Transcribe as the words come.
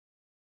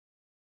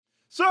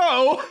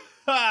So,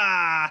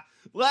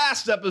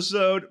 last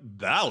episode,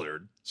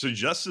 Ballard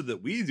suggested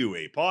that we do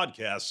a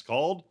podcast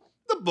called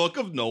The Book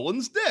of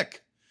Nolan's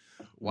Dick,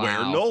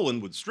 where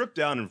Nolan would strip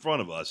down in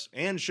front of us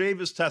and shave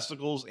his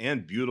testicles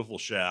and beautiful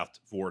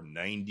shaft for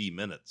 90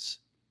 minutes.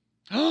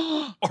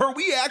 Are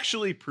we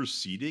actually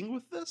proceeding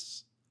with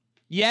this?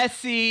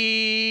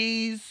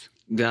 Yesies.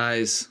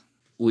 Guys,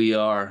 we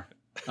are.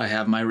 I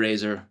have my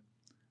razor.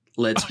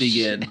 Let's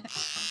begin.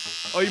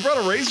 Oh, you brought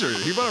a razor.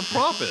 You brought a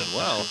prop in.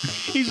 Wow.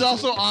 He's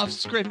also off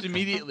script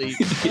immediately.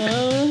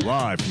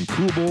 Live from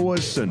Cool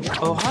Boys Central.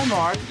 Oh, hi,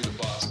 Mark. You're the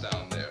boss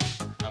down there.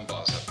 I'm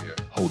boss up here.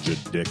 Hold your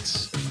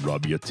dicks and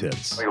rub your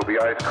tits. You'll be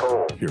ice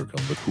cold. Here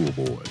come the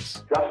Cool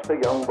Boys. Just a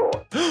young boy.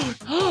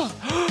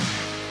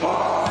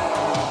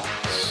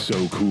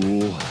 So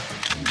cool.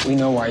 We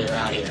know why you're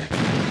out here.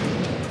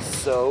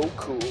 So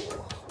cool.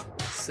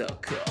 So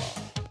cool.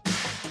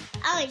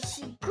 I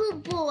see cool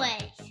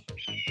boys.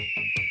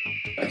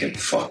 I can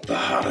fuck the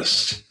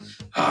hottest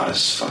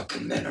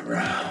fucking men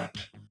around.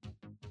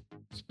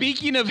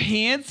 Speaking of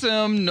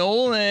handsome,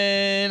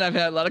 Nolan, I've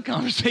had a lot of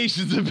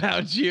conversations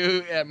about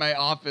you at my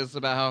office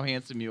about how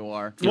handsome you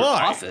are. Your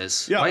Why?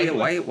 office? Yeah,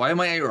 why am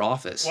I at your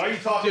office? Why are you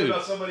talking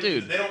about somebody?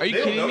 Dude, are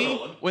you kidding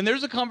me? When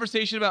there's a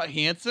conversation about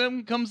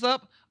handsome comes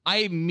up, I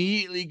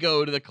immediately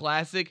go to the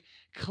classic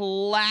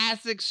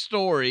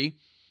story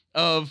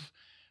of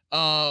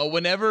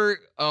whenever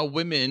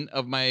women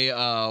of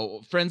my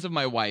friends of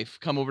my wife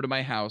come over to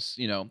my house,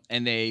 you know,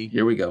 and they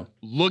Here we go.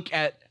 look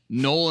at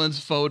Nolan's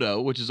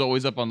photo, which is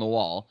always up on the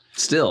wall.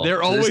 Still,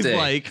 They're to this always day.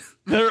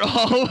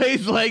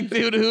 like,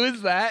 dude, who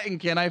is that? And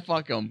can I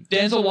fuck him?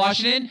 Denzel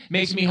Washington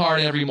makes me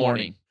hard every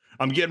morning.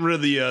 I'm getting rid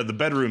of the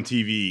bedroom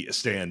TV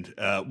stand,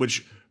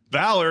 which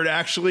Ballard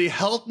actually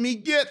helped me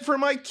get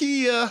from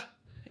IKEA.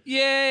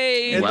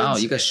 Yay! And Wow,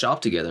 it's- you guys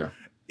shop together.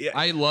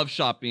 I love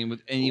shopping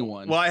with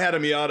anyone. Well, I had a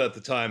Miata at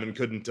the time and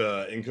couldn't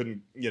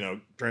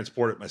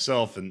transport it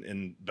myself,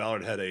 and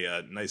Ballard had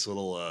a nice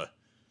little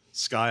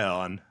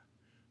Scion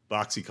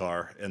boxy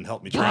car and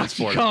helped me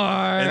transport it.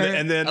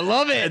 And then I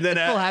love it. And then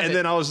I still have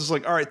it. I was just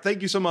like, all right,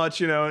 thank you so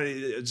much. You know,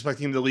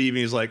 expecting him to leave, and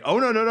he's like, oh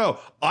no,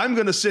 I'm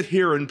gonna sit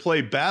here and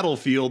play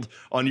Battlefield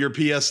on your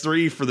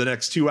PS3 for the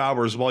next 2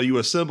 hours while you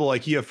assemble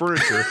IKEA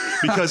furniture.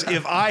 Because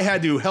if I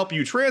had to help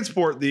you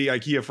transport the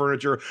IKEA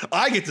furniture,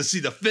 I get to see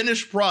the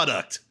finished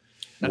product.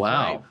 Wow.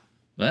 right.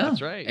 Well,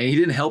 That's right. And he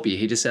didn't help you.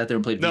 He just sat there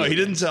and played No, video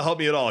he games. didn't help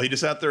me at all. He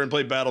just sat there and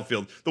played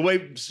Battlefield. The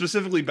way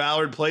specifically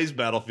Ballard plays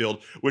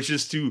Battlefield, which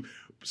is to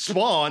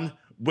spawn,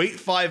 wait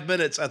 5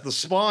 minutes at the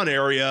spawn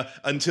area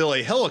until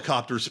a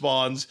helicopter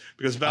spawns,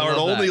 because Ballard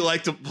love only that.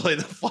 liked to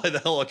fly the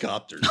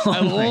helicopters. I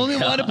Oh my only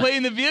want to God. play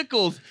in the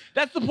vehicles.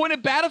 That's the point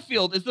of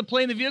Battlefield, is to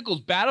play in the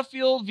vehicles.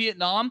 Battlefield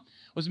Vietnam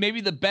was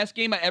maybe the best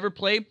game I ever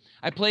played.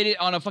 I played it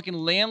on a fucking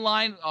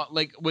landline,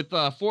 like with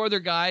 4 other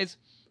guys,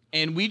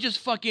 and we just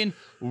fucking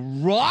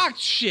rocked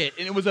shit,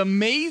 and it was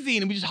amazing.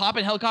 And we just hop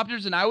in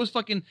helicopters, and I was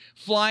fucking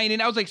flying in.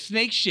 I was like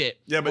snake shit,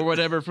 or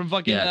whatever from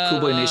fucking. Yeah,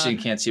 Cool Boy Nation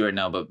can't see right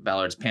now, but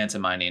Ballard's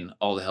pantomiming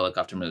all the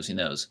helicopter moves he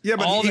knows. Yeah,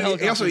 but All the he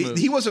helicopter also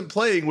moves. he wasn't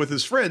playing with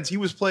his friends. He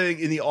was playing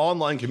in the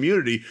online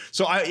community.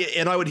 So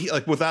I would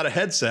like without a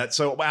headset.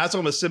 So as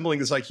I'm assembling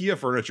this IKEA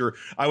furniture,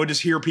 I would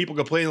just hear people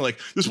complaining like,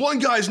 "This one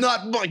guy's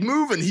not like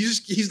moving.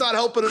 He's not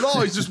helping at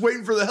all. He's just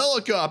waiting for the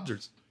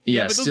helicopters."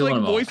 Yeah, but those stealing like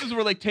them all. voices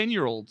were like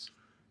 10-year-olds.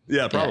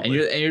 Yeah, Yeah, probably.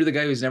 and you're the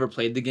guy who's never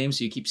played the game,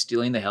 so you keep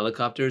stealing the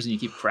helicopters and you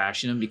keep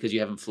crashing them because you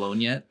haven't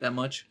flown yet that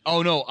much.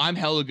 Oh no, I'm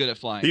hella good at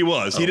flying. He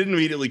was. Oh. He didn't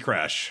immediately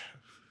crash.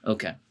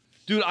 Okay.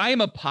 Dude, I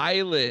am a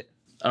pilot.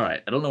 All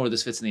right. I don't know where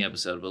this fits in the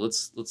episode, but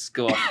let's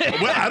go off.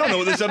 Well, I don't know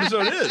what this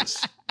episode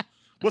is.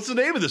 What's the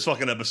name of this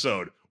fucking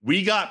episode?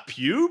 We got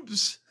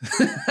pubes?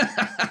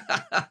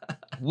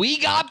 We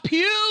got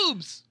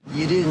pubes.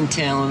 You didn't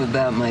tell him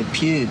about my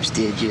pubes,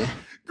 did you?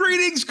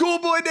 Greetings, Cool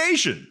Boy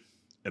Nation,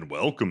 and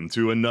welcome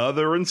to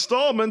another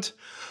installment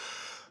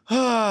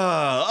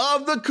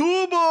of the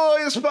Cool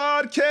Boys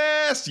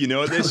podcast. You know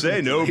what they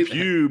say, no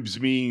pubes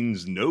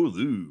means no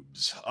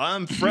lubes.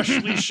 I'm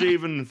freshly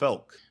shaven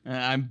Felk.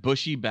 I'm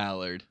Bushy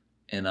Ballard.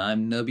 And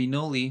I'm Nubby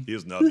Noli. He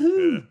is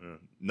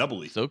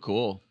nubbly. So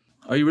cool.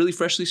 Are you really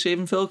freshly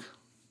shaven, Phil?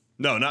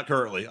 No, not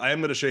currently. I am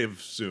going to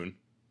shave soon.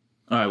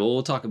 All right. Well,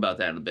 we'll talk about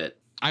that in a bit.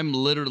 I'm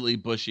literally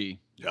bushy.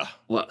 Yeah.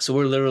 Well, so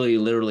we're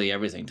literally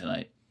everything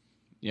tonight.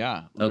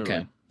 Yeah.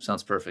 Okay.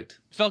 Sounds perfect.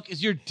 Felk,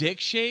 is your dick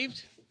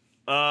shaved?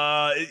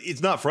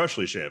 It's not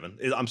freshly shaven.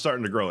 I'm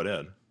starting to grow it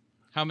in.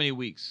 How many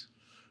weeks?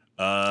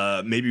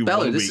 Maybe Ballard,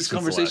 1 week this is since the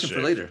conversation last for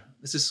shave. later.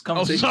 This is Oh,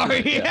 conversation.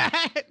 sorry. For later.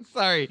 Yeah.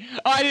 Sorry.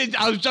 Oh,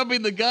 I was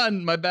jumping the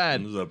gun. My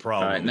bad. This is a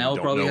problem. All right, now we'll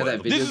Don't probably know have it.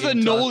 that video This is a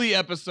game talk. Noli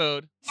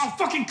episode. I'll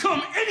fucking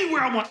come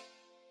anywhere I want.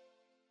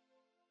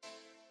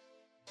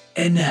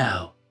 And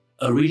now,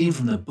 a reading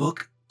from the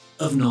Book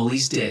of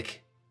Noli's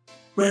Dick,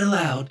 read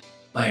aloud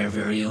by our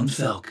very own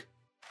Felk.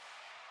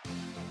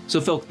 So,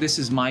 Felk, this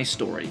is my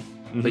story,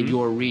 but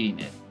you're reading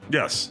it.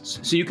 Yes.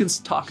 So you can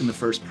talk in the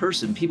first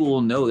person. People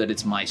will know that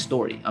it's my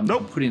story. I'm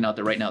Nope. putting it out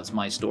there right now. It's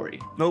my story.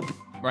 Nope.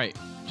 Right.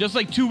 Just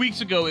like 2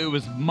 weeks ago, it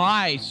was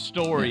my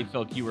story,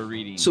 Felk, you were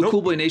reading. So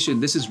Cool Boy Nation,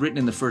 this is written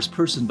in the first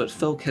person, but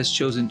Felk has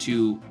chosen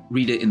to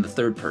read it in the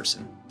third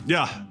person.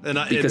 Yeah, and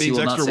it means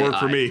extra work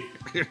for me.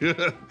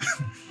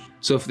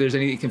 So if there's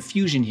any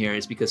confusion here,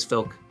 it's because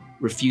Felk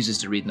refuses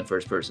to read in the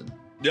first person.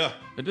 Yeah.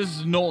 But this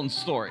is Nolan's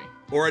story.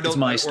 Or I don't. It's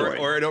my story.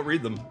 Or I don't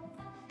read them.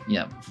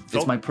 Yeah,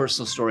 it's my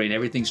personal story, and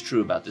everything's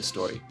true about this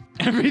story.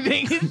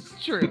 Everything is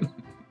true.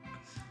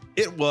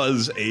 It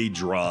was a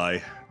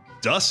dry,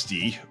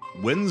 dusty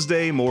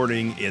Wednesday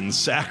morning in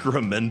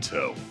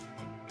Sacramento.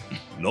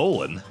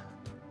 Nolan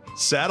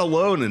sat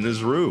alone in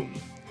his room,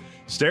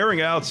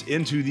 staring out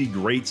into the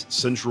great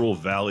Central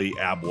Valley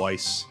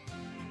Abweis,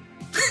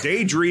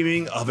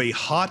 daydreaming of a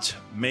hot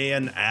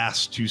man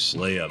ass to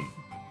slam.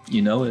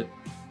 You know it.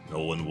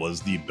 Nolan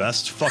was the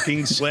best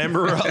fucking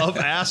slammer of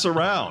ass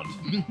around.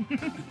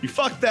 He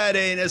fucked that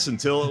anus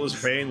until it was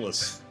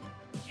painless.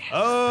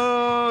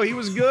 Oh, he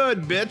was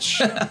good,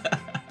 bitch.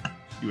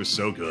 He was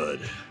so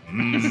good.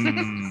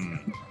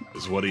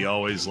 Is what he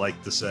always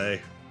liked to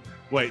say.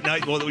 Wait, now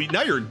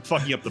you're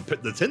fucking up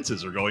the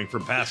tenses are going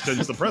from past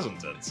tense to present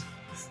tense.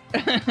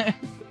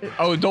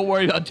 Oh, don't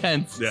worry about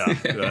tense.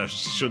 Yeah,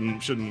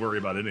 shouldn't worry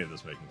about any of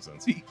this making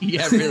sense.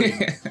 Yeah, really.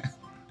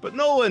 But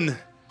Nolan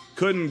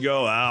couldn't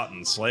go out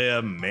and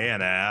slam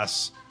man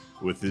ass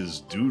with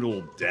his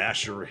doodle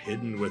dasher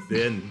hidden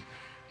within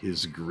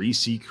his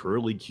greasy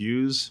curly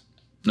cues.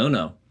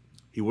 No.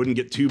 He wouldn't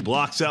get 2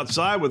 blocks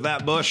outside with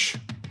that bush.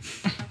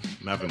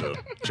 I'm having to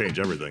change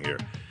everything here.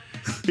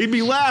 He'd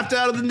be laughed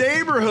out of the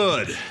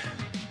neighborhood.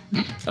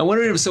 I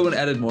wonder if someone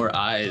added more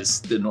eyes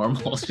than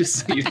normal,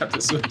 just so you'd have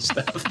to switch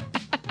stuff.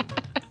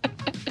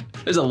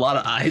 There's a lot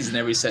of eyes in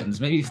every sentence,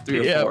 maybe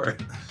 3 or 4.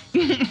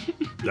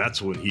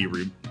 That's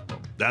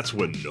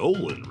when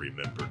Nolan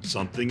remembered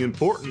something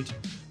important.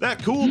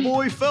 That cool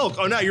boy Felk.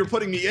 Oh, now you're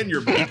putting me in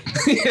your book.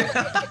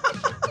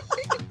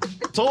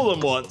 Told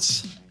him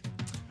once,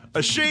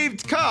 a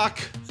shaved cock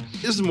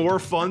is more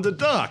fun to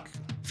duck.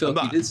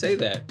 Felk, you did say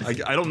that.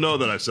 I don't know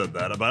that I've said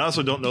that, but I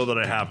also don't know that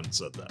I haven't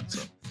said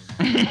that.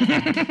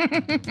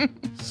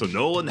 So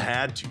Nolan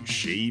had to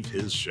shave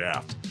his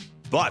shaft.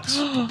 But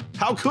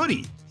how could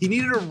he? He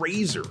needed a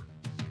razor.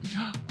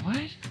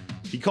 What?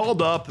 He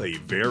called up a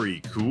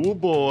very cool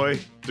boy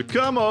to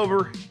come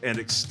over and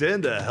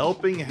extend a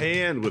helping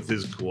hand with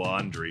his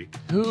quandary.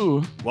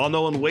 Who? While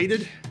Nolan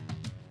waited,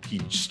 he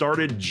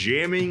started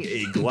jamming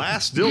a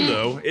glass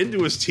dildo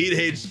into his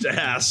teenage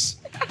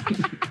ass.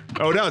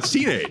 Oh, now it's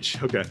teenage.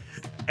 Okay.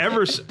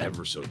 Ever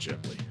so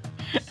gently.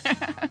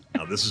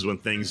 Now this is when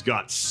things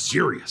got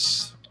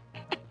serious.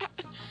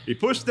 He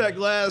pushed that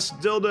glass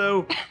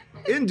dildo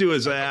into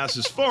his ass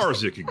as far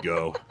as it could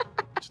go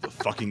to the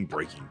fucking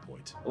breaking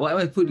point. Why am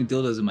I putting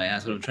dildos in my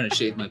ass when I'm trying to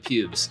shave my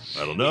pubes?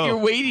 I don't know. You're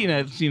waiting,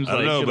 it seems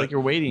like. Like you're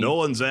waiting.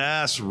 Nolan's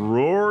ass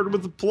roared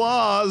with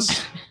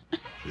applause.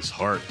 His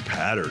heart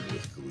pattered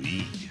with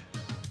glee.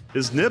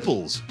 His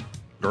nipples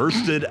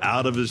bursted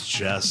out of his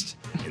chest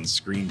and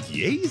screamed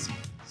yeezys.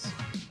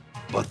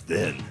 But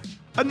then,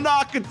 a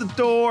knock at the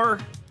door.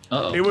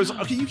 Uh-oh. It was,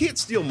 okay, you can't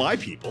steal my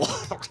people.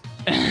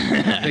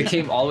 They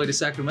came all the way to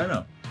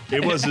Sacramento.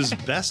 It was his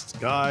best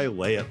guy,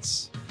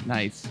 Lance.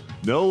 Nice.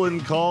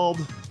 Nolan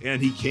called,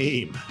 and he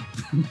came.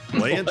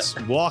 Lance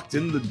walked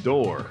in the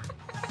door.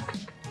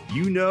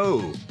 You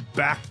know,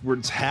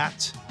 backwards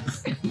hat,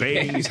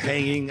 bangs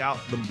hanging out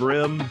the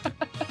brim,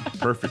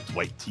 perfect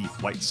white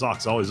teeth, white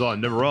socks always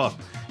on, never off.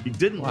 He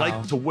didn't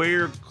like to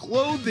wear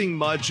clothing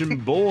much,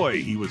 and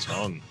boy, he was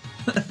hung.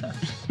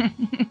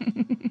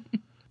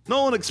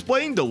 Nolan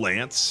explained to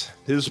Lance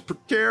his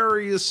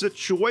precarious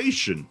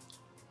situation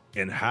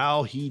and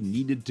how he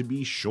needed to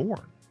be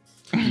shorn.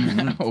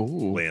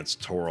 Lance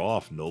tore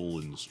off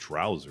Nolan's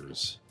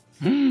trousers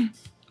and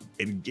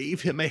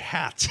gave him a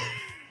hat.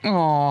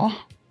 Aww.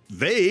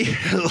 They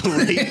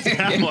laid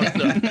down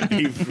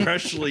a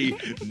freshly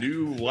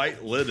new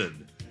white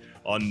linen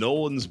on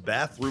Nolan's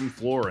bathroom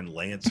floor, and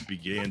Lance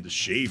began to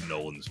shave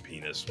Nolan's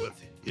penis with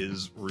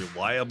his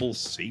reliable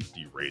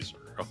safety razor.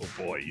 Oh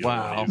boy, you don't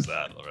want to use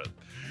that. All right.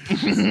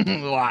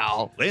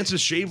 Wow.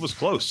 Lance's shave was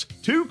close,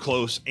 too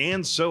close,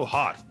 and so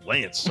hot,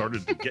 Lance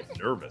started to get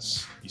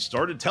nervous. He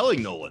started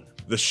telling Nolan,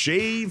 the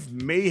shave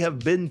may have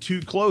been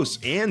too close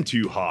and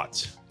too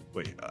hot.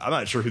 Wait, I'm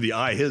not sure who the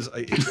I is.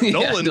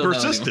 Nolan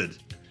persisted.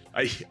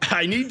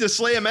 I need to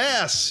slam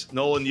ass,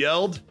 Nolan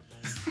yelled.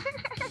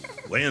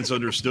 Lance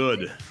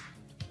understood.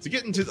 To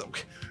get into the...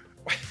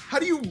 How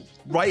do you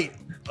write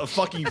a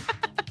fucking...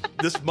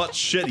 this much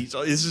shit?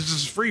 This is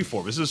just free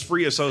form. This is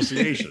free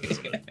association,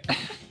 isn't it?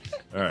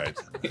 All right.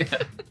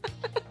 Yeah.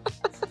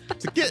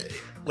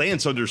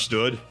 Lance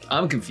understood.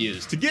 I'm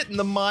confused. To get in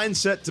the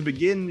mindset to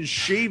begin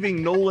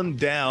shaving Nolan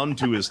down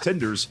to his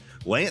tenders,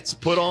 Lance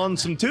put on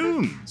some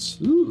tunes.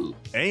 Ooh.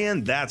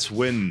 And that's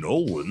when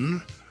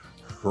Nolan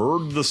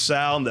heard the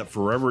sound that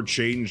forever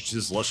changed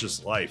his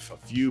luscious life. A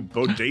few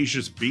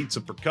bodacious beats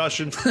of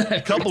percussion,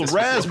 a couple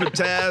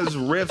razzmatazz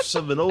riffs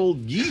of an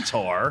old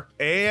guitar,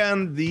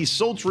 and the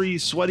sultry,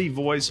 sweaty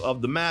voice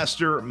of the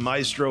master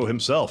maestro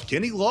himself,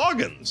 Kenny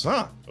Loggins.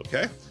 Huh,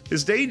 okay.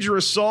 His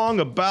dangerous song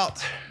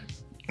about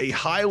a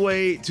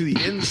highway to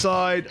the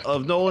inside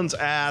of Nolan's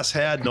ass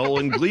had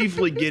Nolan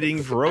gleefully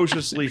getting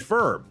ferociously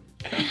firm.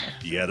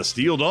 He had a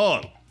steel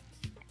dong.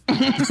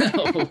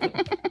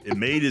 It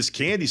made his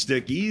candy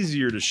stick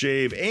easier to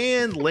shave,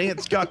 and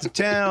Lance got to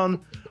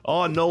town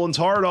on Nolan's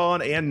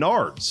hard-on and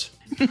nards.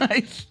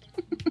 Nice.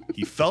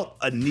 He felt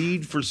a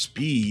need for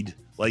speed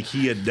like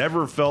he had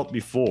never felt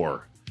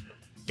before,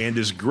 and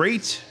his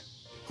great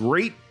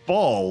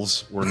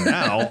balls were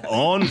now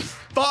on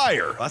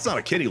fire. That's not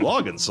a Kenny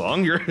Loggins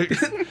song.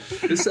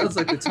 This sounds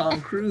like the Tom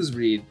Cruise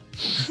read.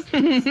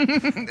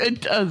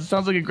 It does.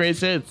 Sounds like a great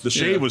hits. The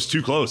shave was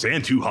too close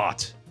and too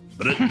hot,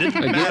 but it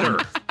didn't matter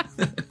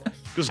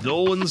because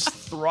Nolan's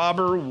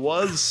throbber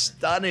was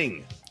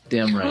stunning.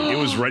 Damn right. It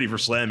was ready for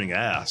slamming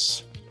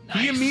ass.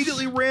 Nice. He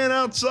immediately ran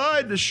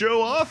outside to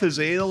show off his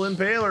anal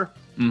impaler.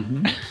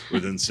 Mm-hmm.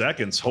 Within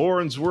seconds,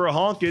 horns were a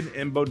honking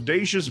and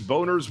bodacious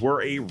boners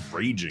were a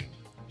raging.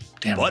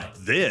 Damn But right.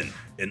 then,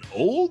 an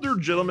older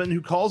gentleman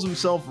who calls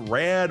himself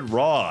Rad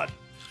Rod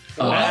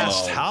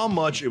asked how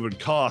much it would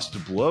cost to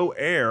blow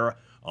air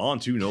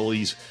onto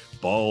Nolly's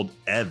bald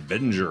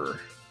Avenger.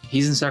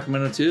 He's in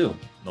Sacramento too.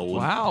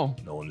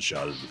 Nolan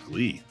shouted with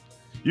glee.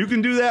 You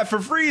can do that for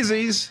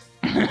freezies,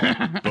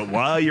 but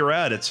while you're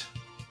at it,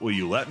 will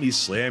you let me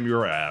slam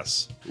your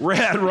ass?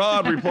 Rad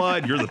Rod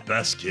replied, you're the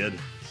best, kid.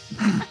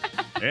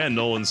 And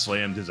Nolan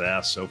slammed his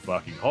ass so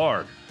fucking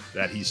hard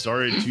that he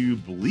started to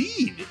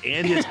bleed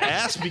and his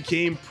ass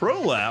became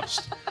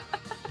prolapsed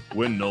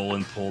when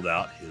Nolan pulled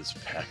out his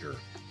pecker.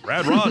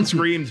 Rad Rod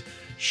screamed,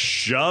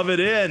 shove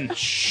it in,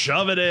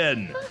 shove it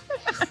in.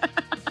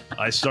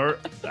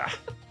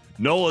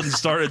 Nolan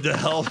started to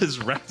held his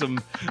rectum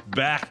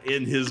back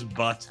in his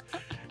butt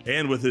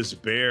and with his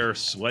bare,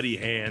 sweaty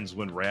hands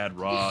when Rad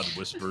Rod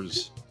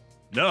whispers,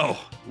 no,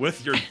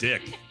 with your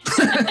dick.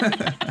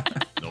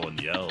 Nolan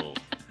yelled.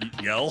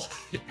 Yell?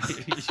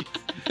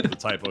 The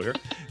typo here.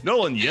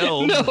 Nolan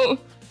yelled. No.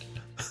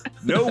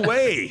 No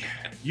way.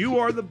 You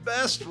are the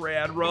best,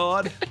 Rad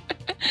Rod.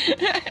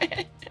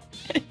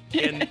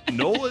 And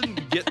Nolan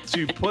get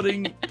to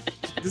putting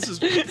this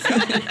is you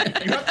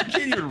can't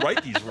even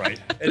write these right.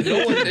 And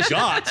Nolan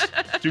got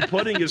to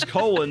putting his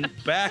colon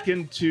back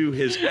into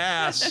his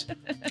ass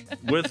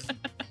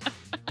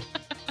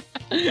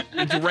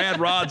into Rad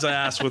Rod's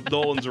ass with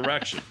Nolan's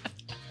erection.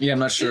 Yeah, I'm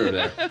not sure of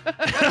that.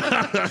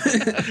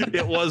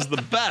 It was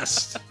the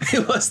best.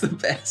 It was the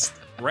best.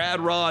 Rad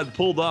Rod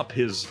pulled up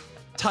his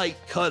tight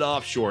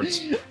cut-off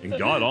shorts and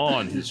got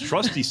on his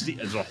trusty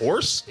steed as a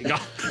horse. He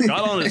got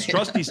on his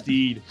trusty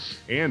steed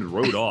and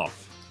rode off.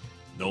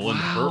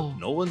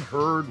 Nolan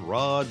heard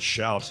Rod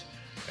shout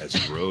as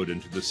he rode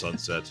into the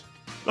sunset.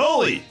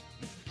 Nolly,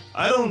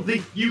 I don't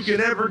think you can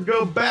ever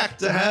go back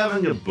to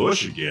having a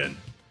bush again.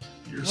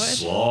 Your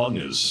slong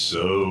is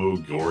so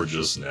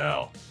gorgeous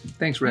now.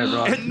 Thanks, Rad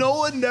Rod. And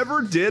Nolan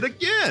never did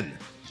again.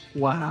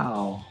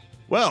 Wow.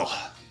 Well,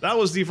 that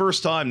was the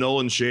first time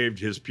Nolan shaved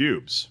his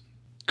pubes.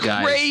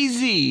 Guys,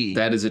 crazy.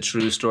 That is a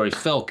true story.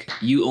 Felk,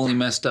 you only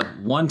messed up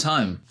one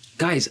time.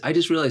 Guys, I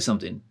just realized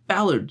something.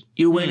 Ballard,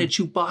 you're wearing a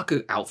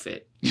Chewbacca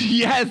outfit.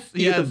 Yes,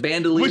 You have the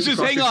bandolier which is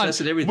across hang your on,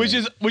 chest and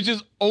everything. which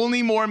is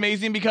only more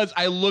amazing because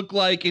I look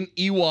like an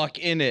Ewok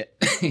in it.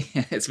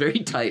 It's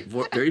very tight,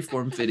 very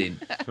form-fitting.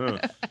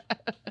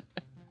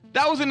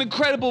 That was an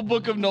incredible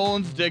book of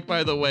Nolan's Dick,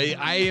 by the way.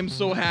 I am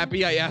so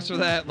happy. I asked for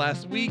that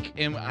last week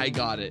and I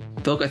got it.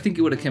 Felk, I think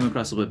it would have come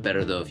across a little bit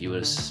better though if you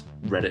would have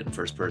read it in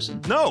first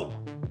person. No,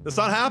 that's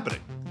not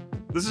happening.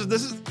 This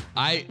is.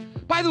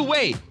 By the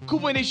way, Cool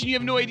Boy Nation, you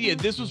have no idea.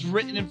 This was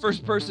written in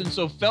first person,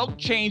 so Felk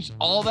changed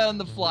all that on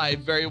the fly.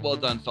 Very well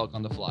done, Felk,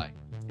 on the fly.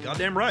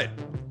 Goddamn right.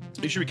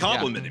 You should be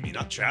complimenting me,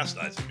 not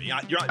chastising me.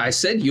 I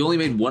said you only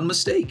made one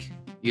mistake.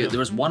 There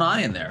was one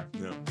eye in there.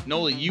 Yeah.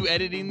 Noli, you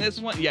editing this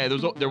one? Yeah,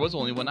 there was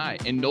only one eye.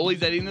 And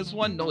Noli's editing this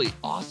one. Noli,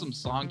 awesome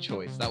song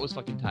choice. That was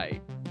fucking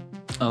tight.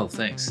 Oh,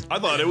 thanks. I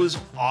thought it was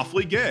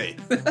awfully gay.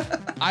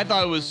 I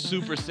thought it was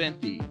super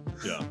synthy.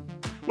 Yeah.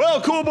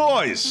 Well, cool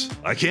boys,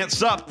 I can't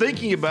stop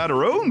thinking about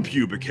our own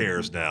pubic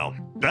hairs now.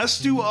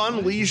 Best to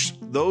unleash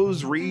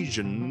those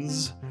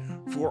regions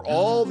for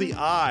all the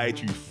eye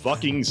to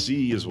fucking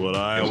see is what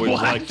I always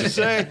like to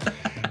say.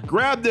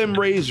 Grab them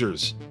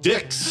razors,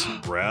 dicks,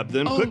 grab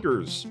them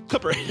clippers,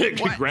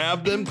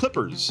 grab them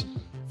clippers.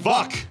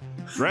 Fuck,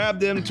 grab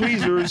them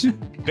tweezers.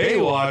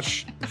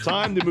 Baywatch,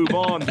 time to move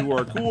on to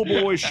our cool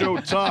boy show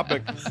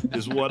topic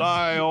is what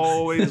I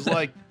always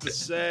like to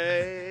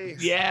say.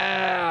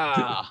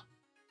 Yeah.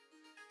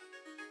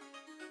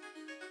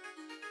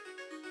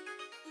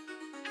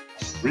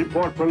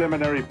 Report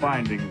preliminary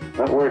findings.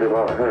 Not worried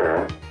about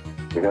her.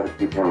 We gotta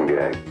keep him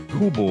gagged.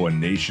 Cool Boy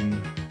Nation,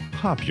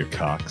 pop your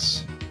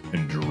cocks.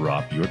 and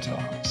drop your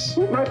tops.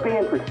 It might be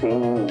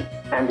interesting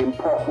and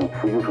important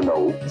for you to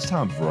know. It's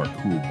time for our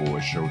Cool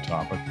Boys show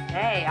topic.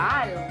 Hey,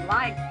 I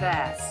like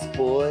that.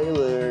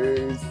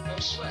 Spoilers. No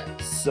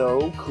sweat.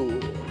 So cool.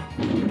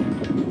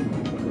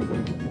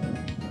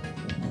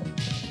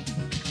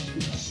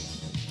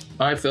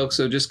 All right, folks.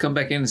 So just come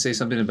back in and say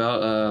something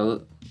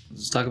about.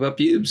 Let's talk about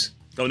pubes.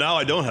 Oh, now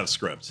I don't have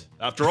script.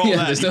 After all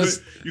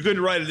that, you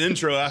couldn't write an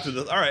intro after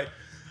the. All right.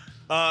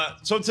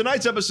 So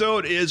tonight's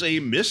episode is a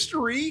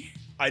mystery.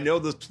 I know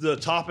the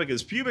topic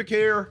is pubic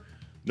hair.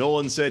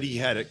 Nolan said he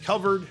had it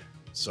covered.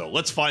 So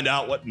let's find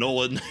out what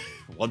Nolan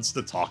wants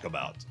to talk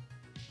about.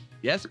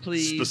 Yes,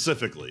 please.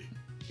 Specifically.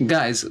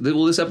 Guys,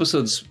 this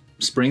episode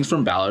springs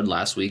from Ballard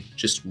last week,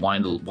 just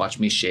wanting to watch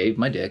me shave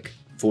my dick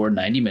for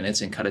 90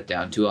 minutes and cut it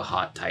down to a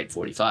hot, tight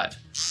 45.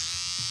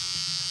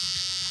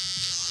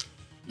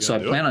 So I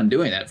plan on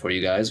doing that for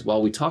you guys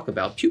while we talk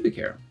about pubic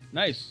hair.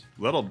 Nice.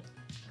 That'll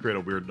create a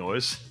weird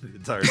noise the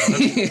entire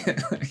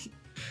time.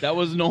 That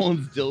was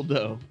Nolan's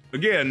dildo.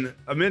 Again,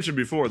 I mentioned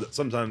before that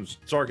sometimes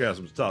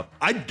sarcasm is tough.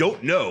 I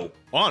don't know,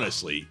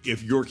 honestly,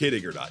 if you're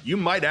kidding or not. You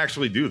might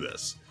actually do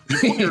this.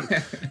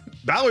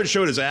 Ballard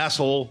showed his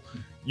asshole.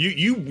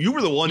 You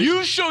were the one.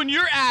 You've shown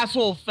your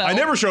asshole, fella. I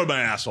never showed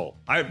my asshole.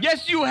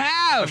 Yes, you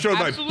have. I've showed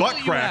Absolutely, my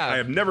butt crack. I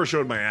have never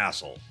showed my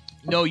asshole.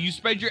 No, you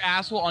spread your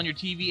asshole on your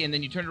TV and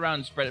then you turned around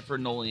and spread it for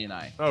Nolan and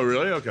I. Oh,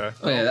 really? Okay.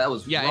 Oh, yeah, that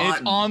was Yeah, rotten. and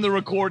it's on the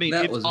recording.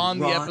 That It's was on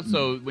rotten. the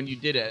episode when you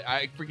did it.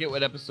 I forget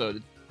what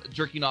episode. It's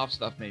jerking off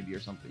stuff maybe or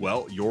something.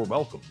 Well, you're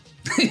welcome.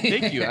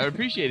 Thank you. I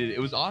appreciate it. It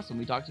was awesome.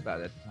 We talked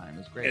about it at the time. It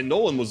was great. And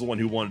Nolan was the one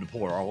who wanted to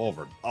pull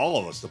all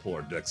of us to pull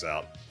our dicks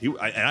out. And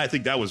I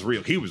think that was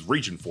real. He was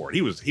reaching for it.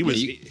 It was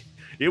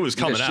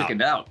coming out.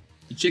 Chickened out.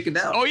 You chickened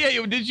out. Oh yeah,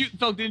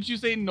 didn't you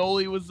say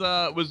Noli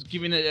was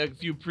giving it a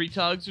few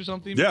pre-tugs or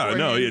something? Yeah,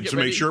 no, to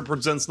make sure it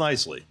presents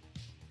nicely.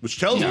 Which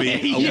tells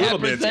me a little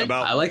bit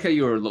about. I like how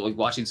you were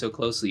watching so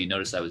closely. You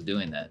noticed I was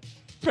doing that.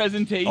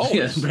 Presentation.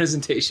 Yeah,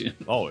 presentation.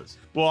 Always.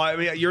 Well, I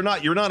mean, you're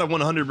not a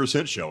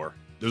 100% shower.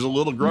 There's a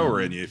little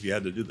grower in you if you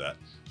had to do that.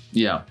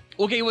 Yeah.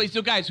 Okay, wait.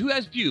 So guys, who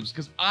has pubes?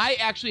 Because I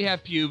actually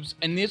have pubes,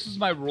 and this is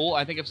my rule.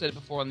 I think I've said it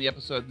before on the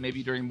episode.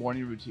 Maybe during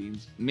morning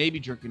routines. Maybe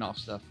jerking off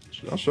stuff.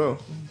 I'll show.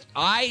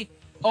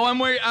 I'm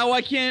wearing. Oh,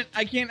 I can't.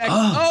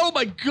 Oh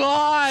my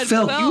God.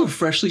 Felk, you were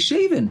freshly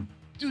shaven.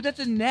 Dude, that's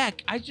a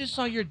neck. I just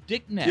saw your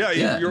dick neck.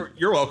 Yeah.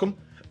 You're welcome.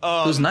 It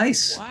was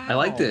nice. Wow. I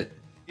liked it.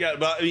 Yeah,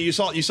 but I mean, you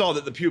saw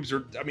that the pubes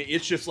are. I mean,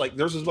 it's just like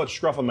there's as much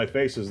scruff on my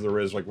face as there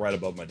is like right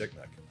above my dick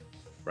neck.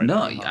 Right no,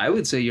 I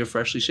would say you're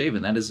freshly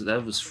shaven.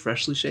 That was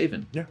freshly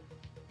shaven. Yeah.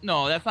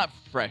 No, that's not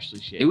freshly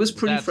shaven. It was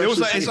pretty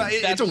freshly shaven.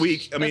 It's a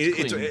week. I mean,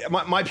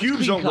 my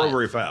pubes don't grow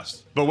very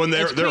fast, but when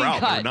they're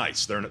out, they're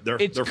nice. They're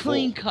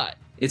clean full. cut.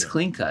 It's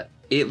clean cut.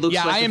 It looks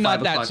like I am a 5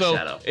 not that. o'clock So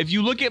shadow. if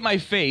you look at my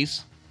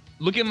face,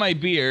 look at my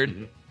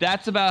beard,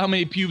 that's about how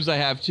many pubes I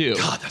have too.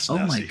 God, that's oh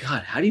nasty. my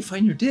God, how do you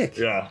find your dick?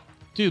 Yeah.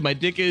 Dude, my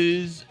dick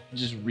is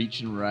just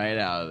reaching right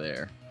out of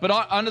there. But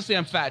honestly,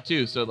 I'm fat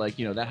too, so like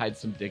that hides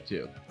some dick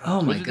too.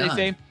 Oh my What did God.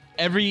 they say?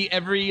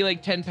 Every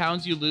like 10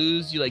 pounds you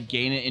lose, you like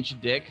gain an inch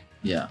of dick.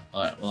 Yeah.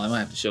 All right. Well, I might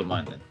have to show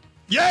mine then.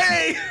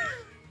 Yay!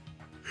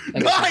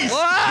 Nice!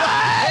 What?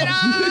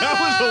 That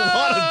was a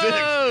lot of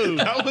dick.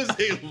 That was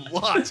a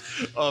lot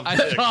of I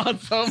dick. saw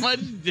so much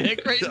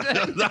dick right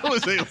there. That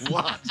was a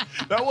lot.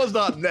 That was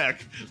not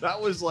neck. That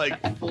was like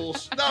full.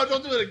 No,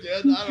 don't do it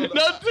again. I don't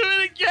know. Don't do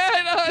it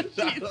again. Oh,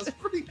 That's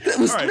pretty. That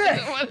was All right.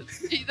 neck. I want to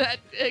see that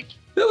dick.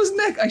 That was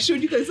neck. I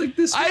showed you guys like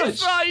this much. I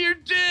saw your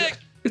dick.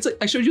 It's like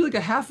I showed you like a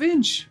half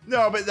inch.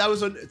 No, but that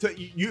was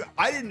you.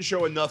 I didn't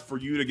show enough for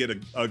you to get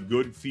a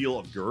good feel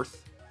of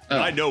girth. And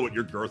Oh. I know what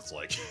your girth's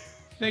like.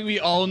 I think we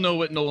all know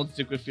what Nolan's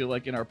dick would feel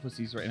like in our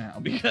pussies right now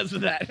because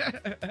of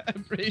that.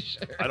 I'm pretty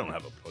sure. I don't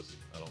have a pussy.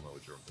 I don't know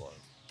what you're implying.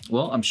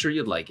 Well, I'm sure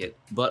you'd like it,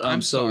 but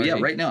I'm so sorry. yeah.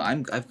 Right now,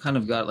 I've kind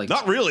of got like.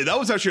 Not really. That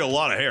was actually a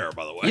lot of hair,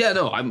 by the way. Yeah,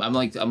 no, I'm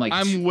like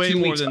I'm way 2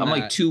 more weeks. than I'm that.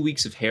 like 2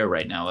 weeks of hair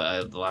right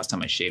now. The last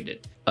time I shaved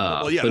it.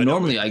 Well, yeah, but I know.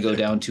 normally I go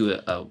down to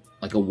a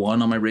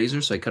 1 on my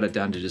razor, so I cut it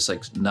down to just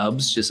like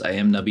nubs. Just I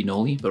am nubby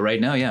Noli. But right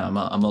now, yeah, I'm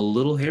a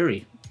little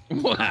hairy.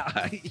 Wow.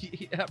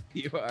 Yep,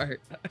 you are.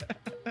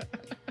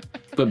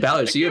 But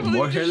Ballard, so you have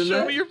more hair than Show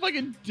that? me your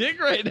fucking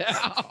dick right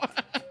now.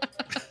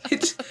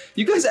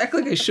 You guys act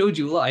like I showed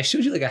you a lot. I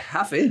showed you like a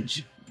half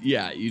inch.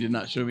 Yeah, you did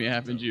not show me a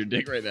half inch of your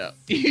dick right now.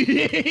 You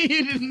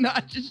did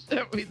not just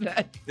show me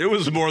that. It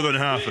was more than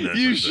half an inch.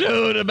 You I think.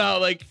 showed about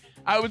like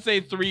I would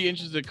say 3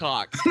 inches of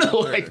cock.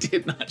 No, I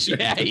did not show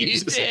Yeah, you. you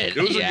did.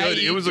 It was Yeah,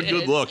 it was a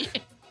good look.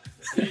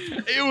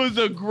 It was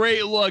a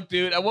great look,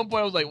 dude. At one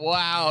point, I was like,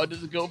 "Wow,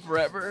 does it go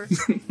forever?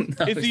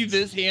 Is he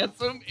this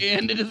handsome?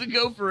 And it doesn't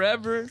go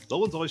forever." No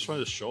one's always trying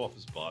to show off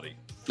his body.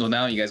 Well,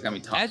 now you guys got me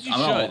talking. As you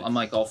should. I'm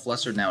like all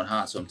flustered now and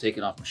hot, so I'm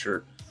taking off my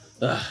shirt.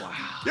 Ugh.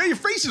 Yeah, your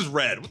face is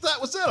red.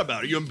 What's that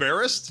about? Are you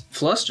embarrassed?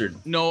 Flustered.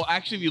 No,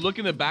 actually, if you look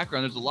in the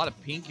background, there's a lot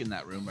of pink in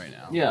that room right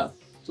now. Yeah.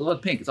 It's a lot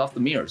of pink. It's off the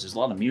mirrors. There's a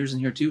lot of mirrors in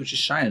here too. It's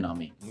just shining on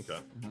me. Okay.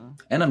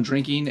 And I'm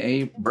drinking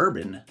a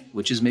bourbon,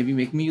 which is maybe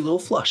making me a little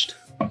flushed.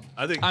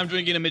 I think I'm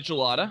drinking a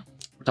Michelada.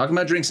 We're talking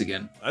about drinks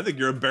again. I think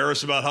you're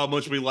embarrassed about how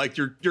much we liked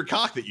your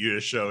cock that you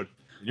just showed.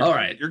 All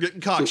right. You're getting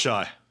cock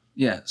shy.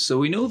 Yeah, so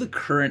we know the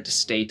current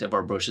state of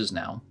our bushes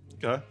now.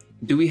 Okay.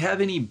 Do we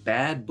have any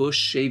bad bush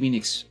shaving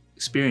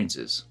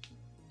experiences?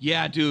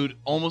 Yeah, dude.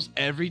 Almost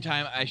every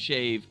time I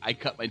shave, I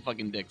cut my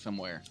fucking dick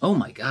somewhere. Oh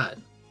my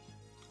God.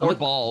 Or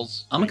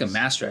balls. I'm like a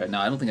master at it now.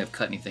 I don't think I've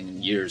cut anything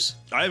in years.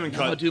 I haven't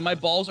cut. No, dude, my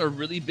balls are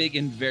really big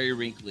and very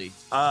wrinkly.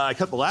 I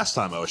cut the last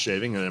time I was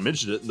shaving, and I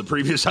mentioned it in the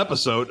previous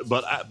episode.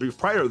 But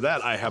prior to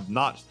that, I have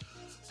not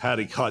had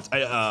a cut.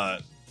 I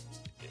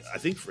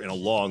think in a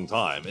long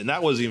time, and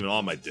that wasn't even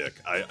on my dick.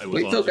 I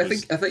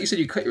thought you said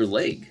you cut your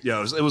leg.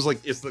 Yeah, it was like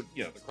it's the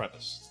the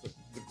crevice,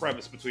 the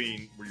crevice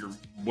between where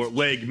your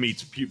leg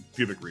meets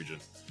pubic region.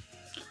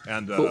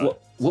 And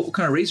but what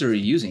kind of razor are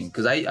you using?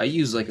 Because I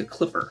use like a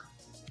clipper.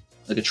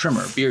 Like a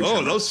trimmer, beard trimmer.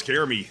 Oh, those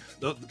scare me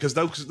because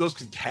those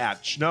can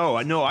catch. No,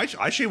 I know.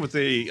 I shave with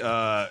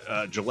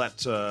a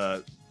Gillette,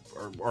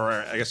 or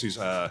I guess these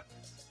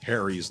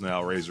Harry's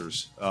now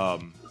razors.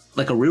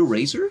 Like a real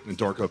razor? And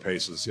Dorco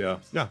Paces, yeah.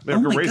 Oh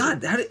my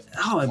God!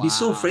 I'd be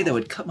so afraid that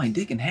would cut my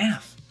dick in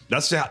half.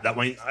 That's that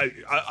way.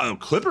 A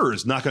clipper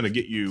is not going to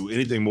get you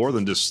anything more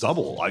than just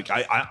stubble. Like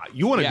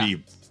you want to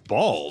be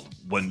bald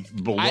when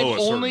below I've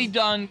only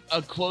done a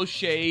close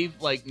shave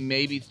like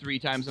maybe 3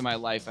 times in my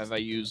life have I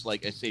used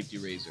like a safety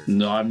razor.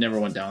 No, I've never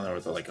went down there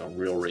with like a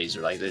real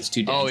razor. Like it's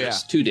too dangerous. Oh, yeah.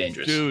 Too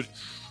dangerous. Dude,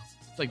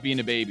 it's like being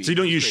a baby. So you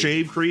don't use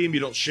shave cream? You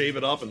don't shave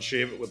it up and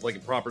shave it with like a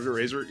proper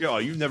razor? Yo,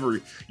 you've never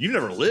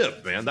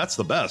lived, man. That's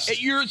the best.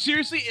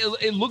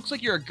 It looks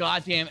like you're a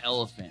goddamn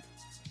elephant.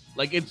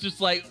 Like it's just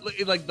like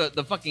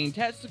the fucking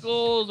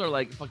testicles are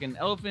like fucking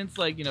elephants,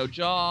 like, you know,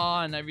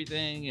 jaw and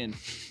everything and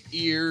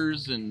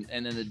ears and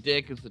then the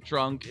dick is the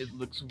trunk. It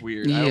looks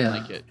weird. Yeah. I don't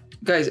like it.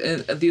 Guys,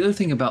 and the other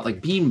thing about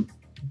like being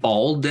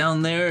bald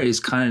down there is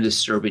kind of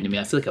disturbing to me.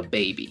 I feel like a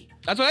baby.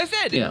 That's what I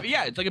said.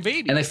 Yeah, it's like a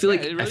baby. And I feel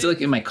like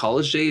in my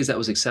college days that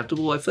was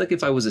acceptable. I feel like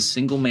if I was a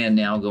single man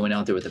now going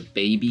out there with a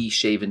baby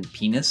shaven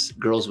penis,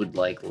 girls would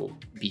like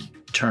be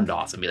turned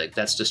off and be like,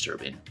 that's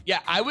disturbing. Yeah,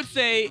 I would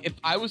say if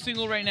I was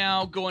single right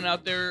now going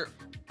out there,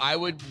 I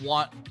would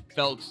want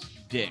Felk's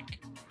dick.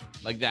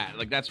 Like that.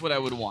 Like that's what I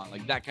would want.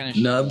 Like that kind of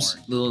shit. Nubs,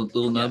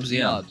 little nubs,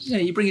 yeah. Nubs. Yeah,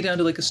 you bring it down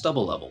to like a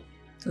stubble level.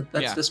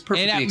 That's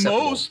perfectly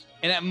acceptable.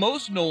 At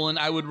most, Nolan,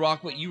 I would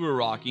rock what you were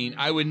rocking.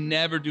 I would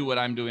never do what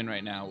I'm doing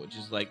right now, which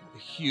is like a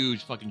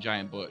huge fucking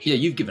giant bush. Yeah,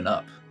 you've given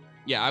up.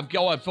 Yeah, I've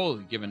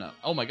totally given up.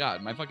 Oh my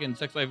God, my fucking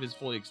sex life is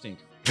fully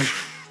extinct. This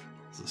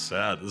is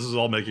sad. This is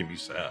all making me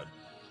sad.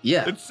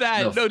 Yeah. It's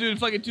sad. No, dude,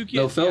 fucking 2 kids.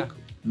 No, Felk,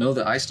 know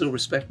that I still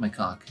respect my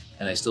cock,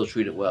 and I still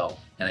treat it well,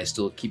 and I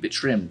still keep it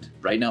trimmed.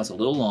 Right now it's a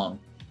little long,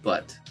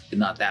 but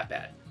not that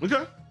bad.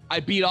 Okay. I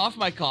beat off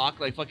my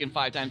cock like fucking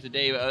 5 times a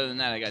day, but other than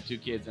that, I got 2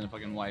 kids and a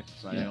fucking wife,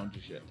 so I don't do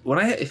shit.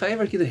 If I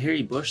ever get a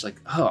hairy bush, like,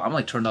 I'm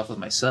like turned off with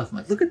myself. I'm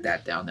like, look at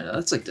that down there.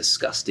 That's like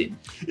disgusting.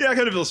 Yeah, I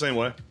kind of feel the same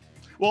way.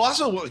 Well,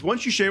 also,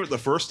 once you shave it the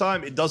first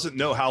time, it doesn't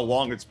know how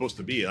long it's supposed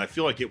to be, and I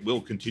feel like it will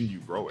continue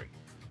growing.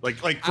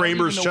 Like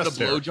Kramer's chest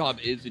hair. I don't even know what a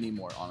blowjob is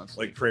anymore,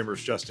 honestly. Like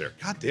Kramer's chest hair.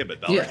 God damn it,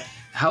 Bella. Yeah.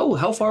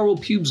 How far will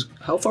pubes?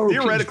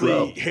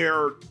 Theoretically,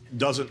 hair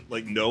doesn't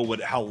like know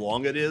how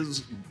long it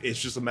is.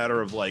 It's just a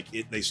matter of like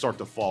they start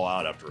to fall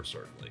out after a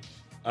certain length.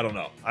 I don't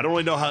know. I don't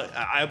really know how.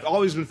 I've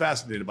always been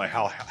fascinated by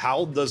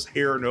how does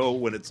hair know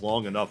when it's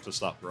long enough to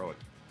stop growing?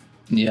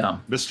 Yeah,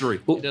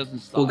 mystery. It doesn't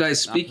stop. Well, guys,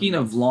 speaking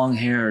of long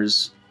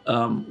hairs,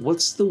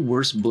 what's the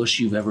worst bush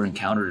you've ever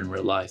encountered in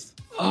real life?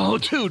 Oh,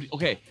 dude.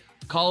 Okay,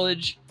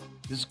 college.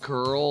 This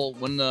girl,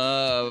 when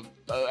I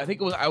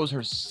think I was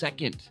her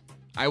second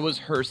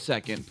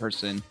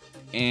person,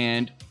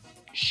 and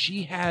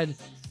she had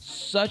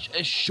such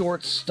a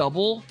short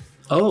stubble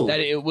that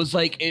it was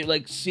like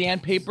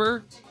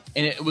sandpaper,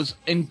 and it was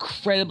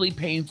incredibly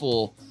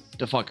painful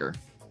to fuck her.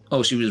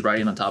 Oh, she was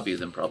riding on top of you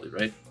then, probably,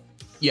 right?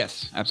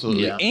 Yes,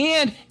 absolutely. Yeah.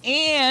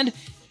 And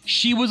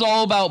she was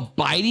all about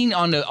biting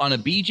on a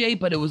BJ,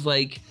 but it was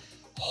like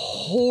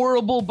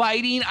horrible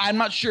biting. I'm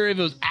not sure if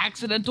it was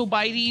accidental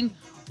biting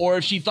or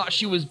if she thought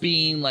she was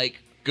being like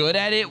good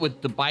at it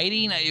with the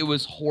biting. It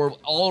was horrible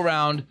all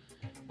around.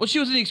 Well, she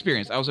was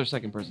inexperienced. I was her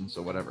second person,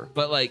 so whatever.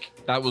 But like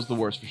that was the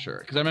worst for sure.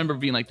 Because I remember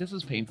being like, "This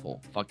is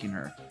painful, fucking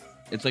her."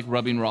 It's like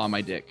rubbing raw on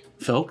my dick.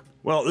 Felk?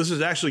 Well, this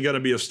is actually going to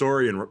be a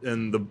story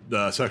in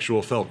the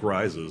Sexual Felk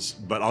Rises,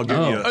 but I'll give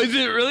you. Is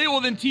it really?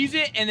 Well, then tease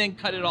it and then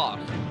cut it off.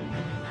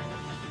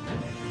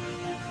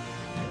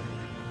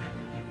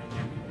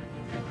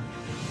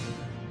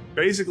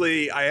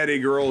 Basically, I had a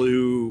girl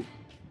who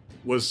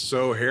was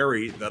so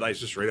hairy that I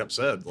just straight up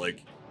said,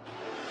 like,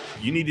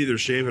 you need to either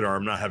shave it or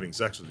I'm not having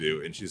sex with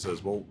you. And she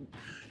says, well,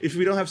 if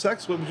we don't have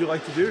sex, what would you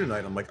like to do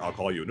tonight? I'm like, I'll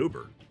call you an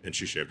Uber. And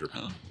she shaved her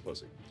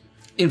pussy.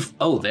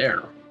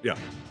 There. Yeah.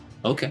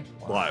 Okay.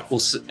 Live.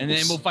 Then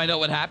we'll find out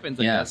what happens,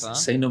 I guess, huh?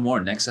 Say no more.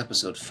 Next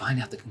episode,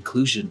 find out the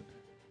conclusion.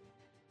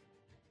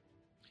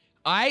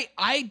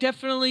 I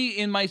definitely,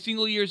 in my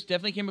single years,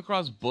 definitely came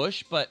across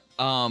bush, but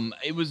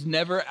it was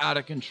never out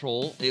of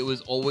control. It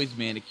was always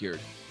manicured.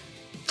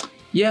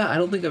 Yeah, I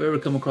don't think I've ever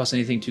come across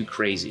anything too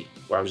crazy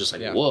where I was just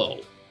like,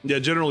 whoa. Yeah,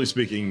 generally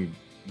speaking,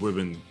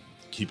 women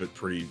keep it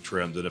pretty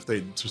trimmed, and if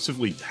they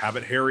specifically have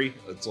it hairy,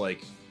 it's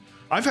like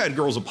I've had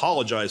girls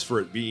apologize for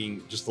it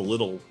being just a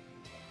little,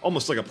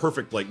 almost like a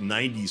perfect like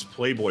 90s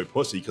Playboy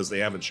pussy because they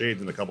haven't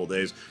shaved in a couple of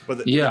days,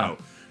 but you know,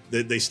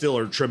 they still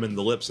are trimming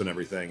the lips and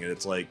everything, and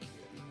it's like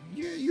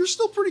you're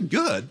still pretty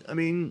good. I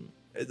mean,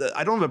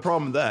 I don't have a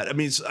problem with that. I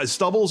mean,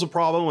 stubble is a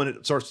problem when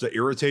it starts to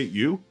irritate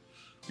you,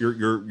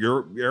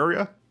 your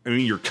area. I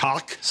mean, your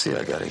cock. See,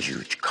 I got a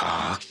huge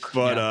cock.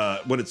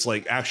 But when it's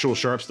like actual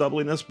sharp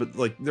stubbliness, but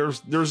like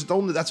there's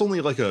only that's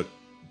only like a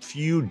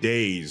few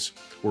days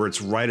where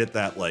it's right at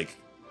that like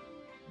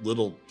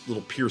little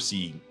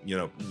piercy, you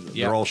know,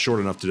 they're all short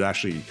enough to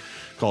actually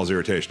cause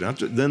irritation.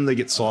 After then they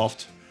get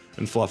soft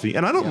and fluffy,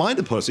 and I don't mind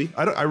a pussy.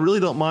 I really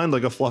don't mind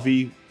like a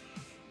fluffy,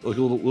 like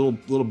a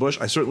little bush.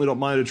 I certainly don't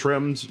mind a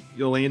trimmed, you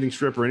know, landing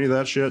strip or any of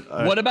that shit.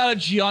 What about a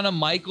Gianna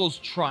Michaels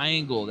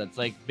triangle that's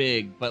like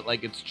big, but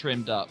like it's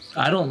trimmed up?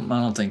 I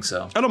don't think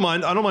so. I don't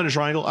mind a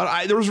triangle.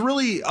 There was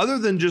really, other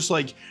than just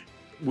like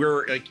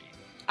where like,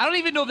 I don't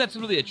even know if that's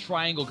really a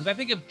triangle, because I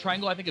think of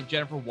triangle, I think of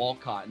Jennifer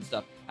Walcott and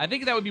stuff. I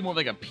think that would be more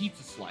like a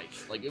pizza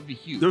slice. Like it would be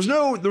huge. There's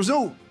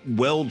no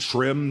well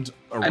trimmed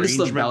arrangement. I just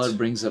love Ballard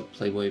brings up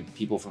Playboy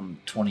people from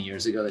 20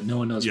 years ago that no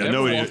one knows. Yeah,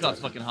 Jennifer Walcott's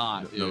fucking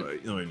hot,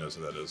 dude. Nobody knows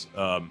who that is.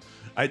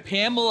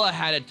 Pamela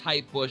had a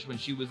tight bush when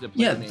she was a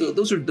Playmate. Yeah,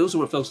 those are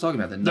what folks talking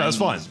about. That's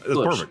fine. That's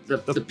perfect.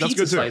 The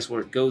pizza slice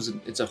where it goes,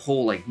 it's a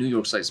whole like New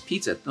York sized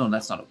pizza. No,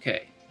 that's not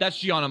okay. That's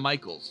Gianna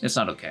Michaels. It's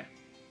not okay.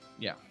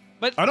 Yeah.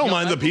 But I don't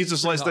mind the pizza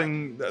slice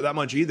thing that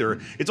much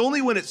either. It's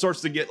only when it starts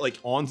to get like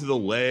onto the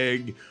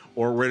leg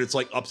or when it's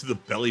like up to the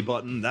belly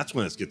button. That's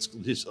when it gets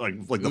just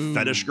like the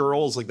fetish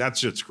girls. Like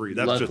that's just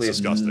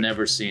disgusting. I've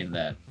never seen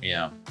that.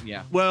 Yeah.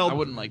 Yeah. Well, I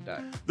wouldn't like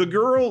that. The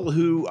girl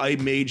who I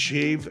made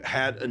shave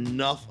had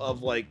enough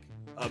of like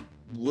a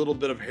little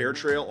bit of hair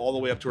trail all the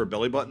way up to her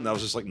belly button. I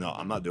was just like, no,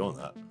 I'm not doing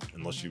that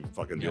unless you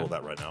fucking deal with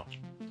that right now.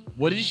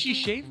 What did she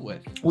shave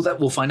with? Well,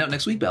 we'll find out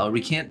next week, Ballard. We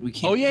can't.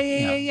 Oh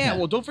yeah.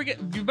 Well, don't forget.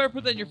 You better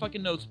put that in your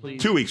fucking notes,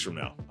 please. 2 weeks from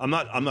now. I'm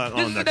not This on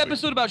is next an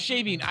episode week. about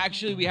shaving.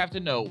 Actually, we have to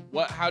know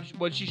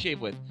what she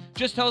shaved with.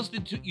 Just tell us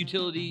the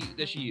utility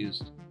that she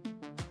used.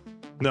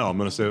 No, I'm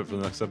gonna save it for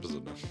the next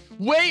episode now.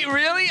 Wait,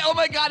 really? Oh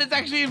my God, it's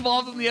actually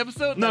involved in the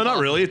episode? No, That's not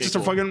awesome. really. It's Okay, just a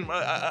fucking.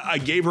 I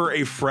gave her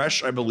a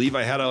fresh. I believe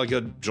I had like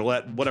a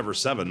Gillette, whatever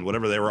 7,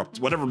 whatever they were up,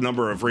 to, whatever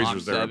number of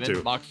razors they're up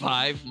to. Mach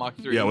 5, Mach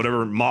 3. Yeah,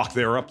 whatever Mach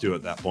they were up to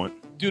at that point.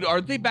 Dude,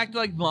 aren't they back to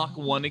like Mach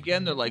 1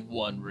 again? They're like,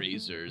 one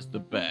razor's the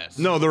best.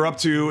 No, they're up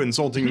to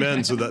insulting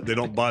men so that they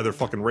don't buy their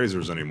fucking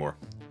razors anymore.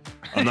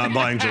 I'm not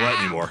buying Gillette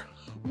anymore.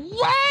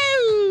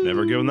 Wow!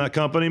 Never giving that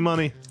company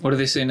money. What do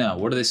they say now?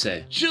 What do they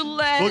say?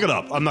 Gillette. Look it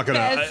up. I'm not gonna.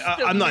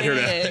 I'm not here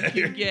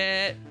to.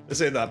 Get. Let's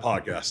say that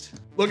podcast.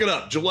 Look it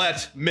up.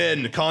 Gillette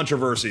men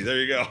controversy. There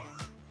you go.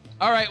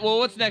 All right. Well,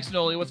 what's next,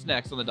 Noli? What's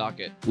next on the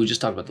docket? We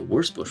just talked about the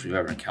worst bush we've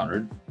ever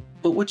encountered.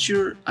 But what's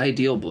your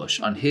ideal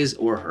bush on his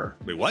or her?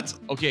 Wait, what?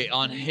 Okay,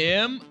 on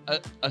him,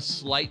 a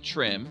slight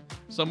trim,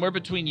 somewhere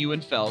between you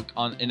and Felk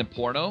in a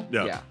porno.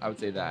 Yeah, I would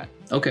say that.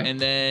 Okay. And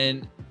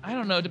then I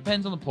don't know. It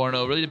depends on the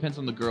porno. It really depends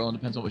on the girl and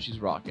depends on what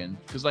she's rocking.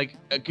 Because like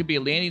it could be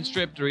a landing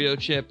strip, Dorito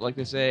chip, like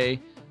they say,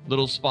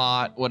 little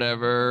spot,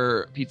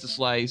 whatever, pizza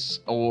slice,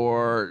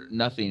 or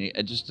nothing.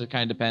 It just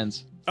kind of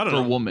depends. I don't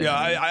know. For a woman. Yeah,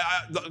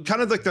 I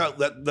kind of like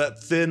that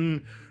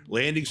thin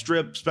landing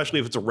strip,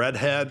 especially if it's a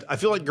redhead. I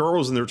feel like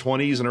girls in their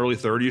 20s and early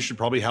 30s should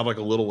probably have like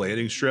a little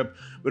landing strip.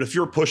 But if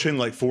you're pushing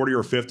like 40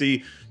 or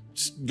 50,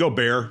 just go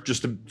bare,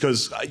 just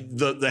because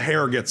the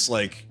hair gets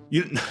like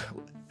you.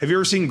 Have you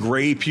ever seen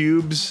gray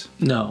pubes?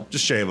 No.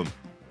 Just shave them.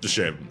 Just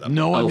shave them.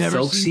 No, I've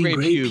never seen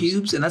gray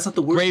pubes, and that's not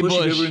the worst bush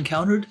you've ever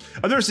encountered.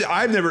 I've just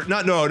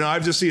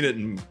seen it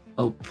in.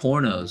 Oh,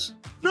 pornos.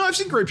 No, I've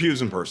seen gray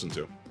pubes in person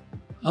too.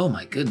 Oh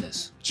my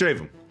goodness. Shave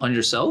them. On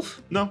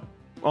yourself? No.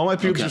 All my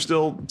pubes are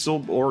still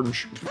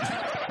orange.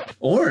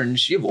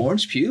 Orange? You have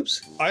orange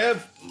pubes? I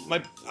have I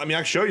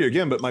can show you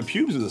again, but my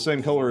pubes are the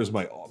same color as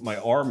my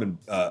arm and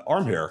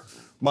arm hair.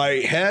 My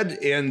head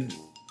and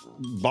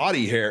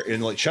body hair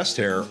and like chest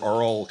hair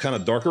are all kind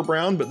of darker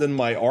brown, but then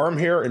my arm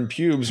hair and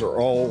pubes are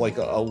all like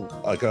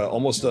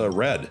almost a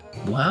red.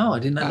 Wow, I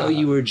did not know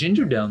you were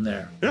ginger down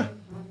there. Yeah,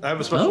 I have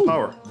a special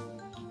power.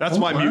 That's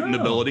my mutant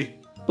ability.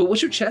 But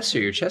what's your chest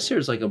hair? Your chest hair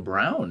is like a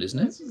brown, isn't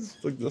it?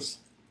 It's like this.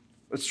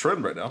 It's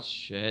trimmed right now.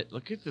 Shit,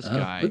 look at this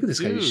guy. Look at this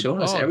guy. He's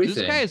showing us everything.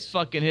 This guy is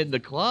fucking hitting the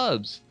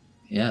clubs.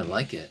 Yeah, I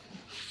like it.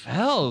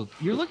 Fel,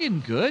 you're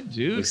looking good,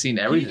 dude. We've seen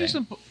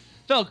everything.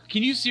 Fel,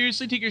 can you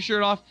seriously take your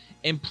shirt off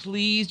and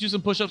please do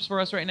some push-ups for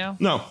us right now?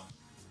 No.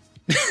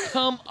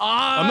 Come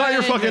on. I'm not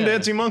your fucking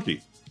dancing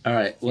monkey. All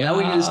right. Well, now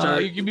we need to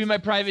start. You can be my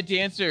private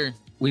dancer.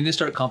 We need to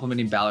start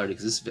complimenting Ballard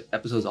because this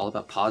episode is all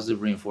about positive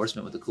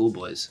reinforcement with the cool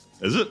boys.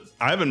 Is it?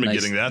 I haven't been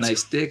getting that.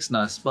 Nice dicks,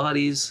 nice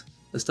bodies.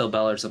 Let's tell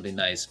Ballard something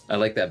nice. I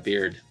like that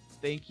beard.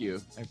 Thank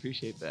you. I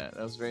appreciate that.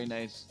 That was very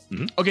nice.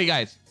 Mm-hmm. Okay,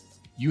 guys.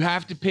 You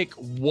have to pick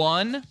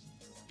one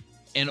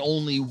and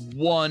only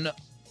one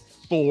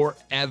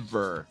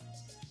forever.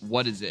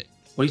 What is it?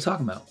 What are you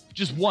talking about?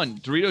 Just one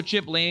Dorito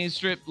chip, landing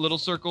strip, little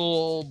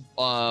circle,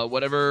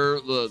 whatever,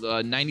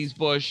 the 90s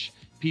bush,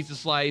 pizza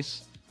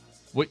slice,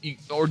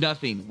 or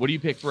nothing. What do you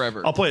pick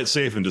forever? I'll play it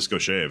safe and just go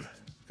shave.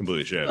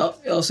 Completely shave.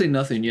 I'll say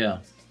nothing, yeah.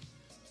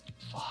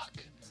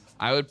 Fuck.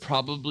 I would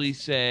probably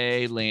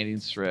say landing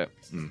strip.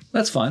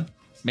 That's fine.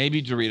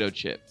 Maybe Dorito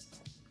chip.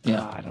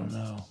 Yeah. I don't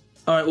know.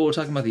 All right, well, we're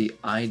talking about the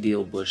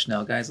ideal bush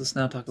now, guys. Let's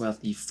now talk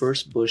about the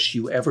first bush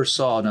you ever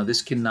saw. Now,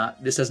 this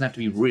doesn't have to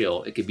be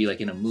real. It could be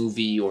like in a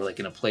movie or like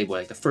in a Playboy.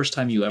 Like the first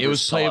time you ever saw it. It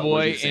was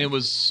Playboy, and it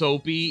was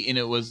soapy, and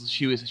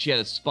she had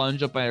a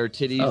sponge up by her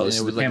titties, and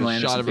it was like a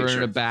shot of her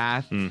in a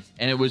bath, and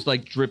it was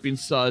like dripping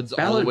suds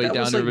all the way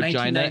down to her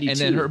vagina, and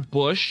then her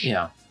bush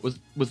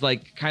was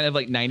like kind of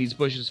like 90s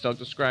bush, as Felk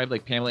described,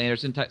 like Pamela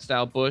Anderson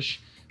style bush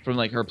from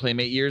like her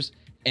Playmate years,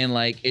 and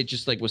like it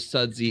just like was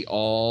sudsy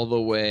all the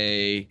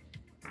way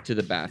to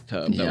the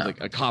bathtub. That was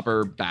like a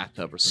copper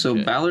bathtub or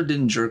something. So Ballard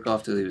didn't jerk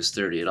off till he was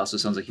 30. It also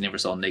sounds like he never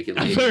saw naked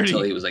ladies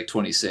until he was like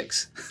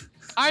 26.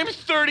 I'm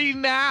 30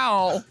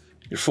 now.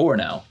 You're 4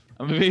 now.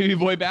 I'm a baby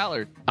boy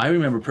Ballard. I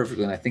remember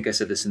perfectly, and I think I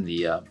said this in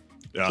the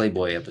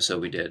Playboy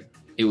episode we did.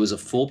 It was a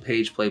full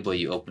page Playboy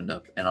you opened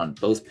up, and on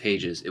both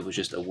pages, it was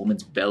just a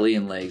woman's belly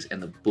and legs,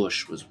 and the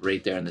bush was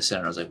right there in the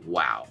center. I was like,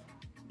 wow,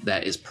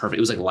 that is perfect. It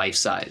was like life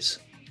size.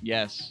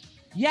 Yes.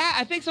 Yeah,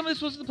 I think some of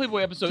this was the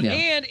Playboy episode. Yeah.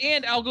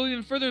 And I'll go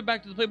even further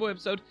back to the Playboy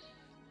episode.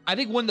 I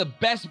think one of the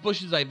best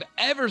bushes I've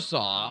ever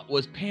saw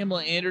was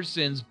Pamela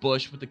Anderson's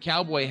bush with the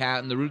cowboy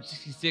hat and the Route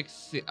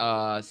 66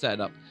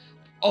 setup.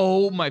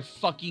 Oh my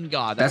fucking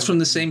God. That's from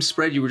the same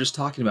spread you were just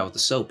talking about with the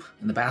soap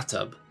in the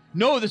bathtub.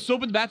 No, the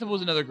soap in the bathtub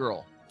was another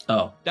girl.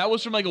 Oh. That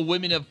was from like a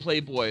Women of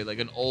Playboy, like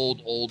an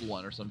old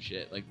one or some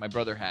shit like my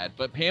brother had.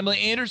 But Pamela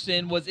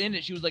Anderson was in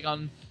it. She was like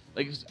on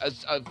like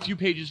a few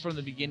pages from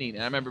the beginning,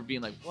 and I remember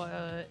being like,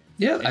 "What?"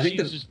 Yeah, and I think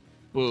was just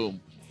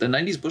boom. The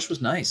 '90s bush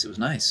was nice. It was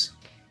nice.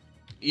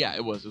 Yeah,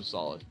 it was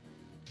solid.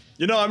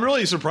 You know, I'm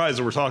really surprised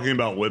that we're talking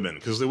about women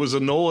because it was a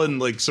Nolan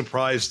like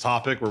surprise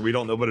topic where we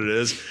don't know what it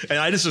is, and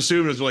I just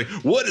assumed it was like,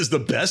 what is the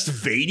best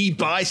veiny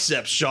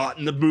bicep shot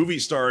in the movie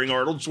starring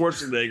Arnold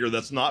Schwarzenegger?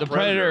 That's not The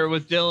Predator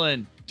with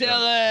Dylan.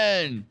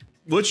 Dylan.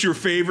 What's your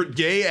favorite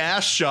gay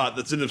ass shot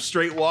that's in a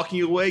straight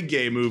walking away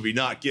gay movie?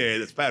 Not gay.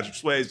 That's Patrick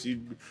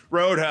Swayze,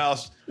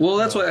 Roadhouse. Well,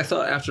 that's what I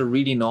thought after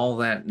reading all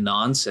that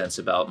nonsense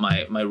about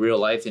my real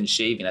life and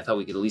shaving. I thought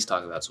we could at least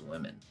talk about some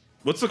women.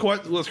 What's the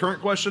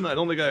current question? I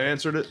don't think I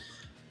answered it.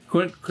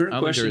 Current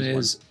question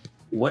is,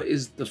 what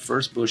is the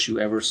first Bush you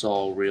ever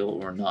saw, real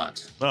or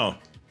not? Oh,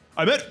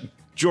 I met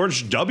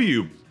George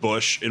W.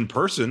 Bush in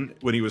person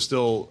when he was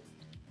still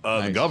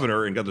the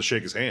governor and got to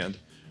shake his hand.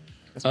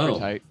 That's pretty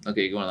tight.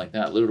 Okay, you're going like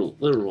that.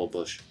 Literal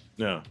Bush.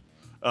 Yeah.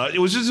 It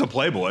was just a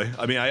Playboy.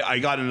 I mean, I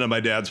got into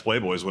my dad's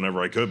Playboys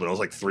whenever I could, but I was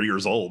like 3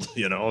 years old.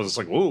 You know, I was just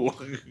like, whoa.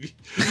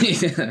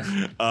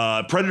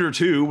 Predator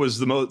 2 was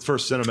the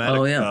first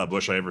cinematic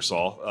Bush I ever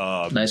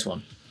saw. Nice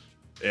one.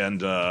 And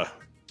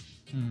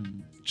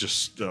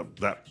just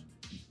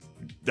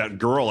that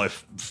girl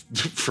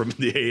from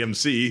the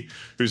AMC,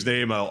 whose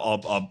name I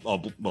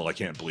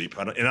can't bleep,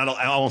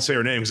 I won't say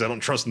her name because I don't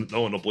trust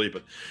no one to bleep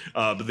it.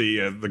 But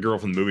the girl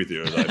from the movie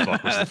theater that I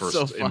thought was the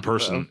first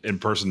in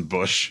person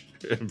Bush.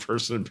 In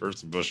person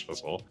Bush.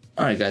 That's all.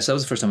 All right, guys, that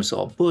was the first time we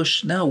saw a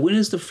bush. Now, when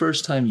is the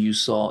first time you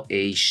saw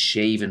a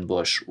shaven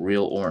bush,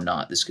 real or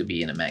not? This could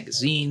be in a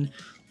magazine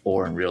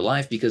or in real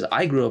life, because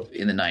I grew up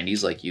in the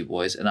 90s like you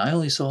boys, and I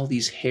only saw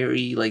these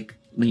hairy, like,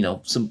 you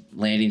know, some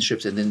landing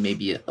strips and then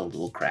maybe a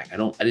little crack. I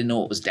didn't know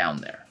what was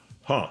down there.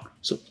 Huh.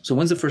 So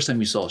when's the first time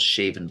you saw a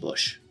shaven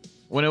bush?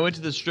 When I went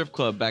to the strip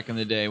club back in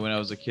the day when I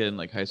was a kid in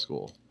like high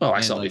school. Oh,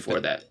 I saw it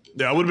before that.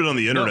 Yeah, I would have been on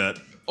the internet.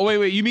 No. Oh,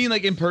 wait, you mean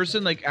like in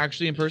person, like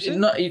actually in person?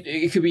 No,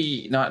 it could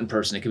be not in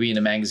person. It could be in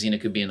a magazine.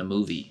 It could be in a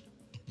movie.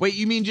 Wait,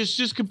 you mean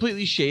just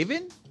completely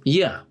shaven?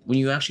 Yeah, when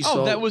you actually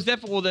saw. Oh, that was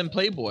definitely, well, then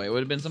Playboy. It would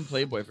have been some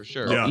Playboy for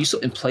sure. Yeah.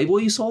 In Playboy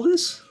you saw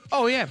this?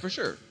 Oh, yeah, for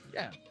sure.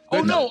 Yeah.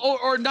 Oh, no,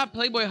 or not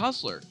Playboy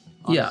Hustler.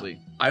 Honestly. Yeah,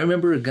 I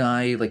remember a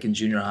guy like in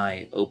junior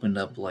high opened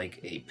up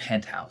like a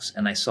penthouse,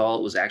 and I saw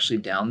it was actually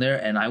down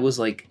there, and I was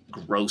like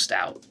grossed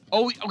out.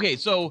 Oh, okay,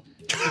 so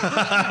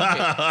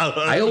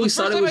I always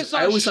thought it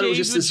was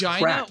just this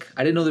crack.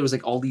 I didn't know there was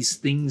like all these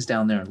things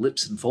down there, and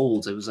lips and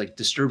folds. It was like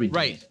disturbing.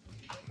 Right.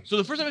 So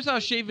the first time I saw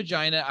a shaved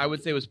vagina, I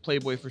would say was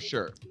Playboy for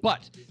sure.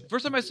 But the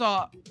first time I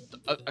saw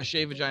a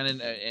shaved vagina,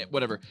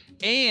 whatever,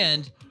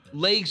 and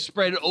legs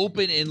spread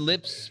open and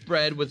lips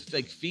spread with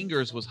like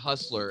fingers was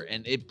Hustler,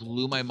 and it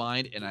blew my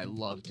mind, and I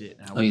loved it.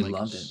 And I was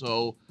loved it.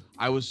 So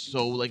I was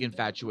so like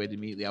infatuated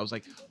immediately. I was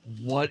like,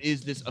 what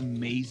is this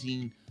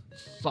amazing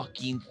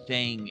fucking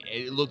thing?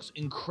 It looks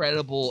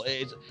incredible.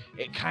 It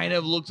kind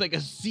of looks like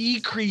a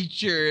sea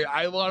creature.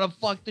 I want to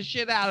fuck the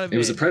shit out of it. It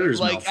was a predator's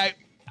mouth.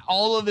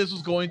 All of this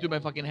was going through my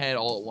fucking head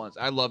all at once.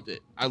 I loved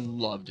it.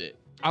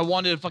 I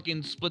wanted to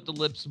fucking split the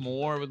lips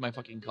more with my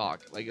fucking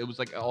cock. Like, it was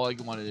like all I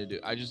wanted to do.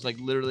 I just like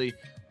literally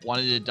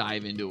wanted to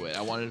dive into it.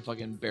 I wanted to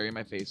fucking bury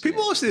my face.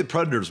 People always say the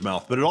predator's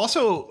mouth, but it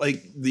also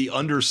like the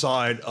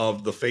underside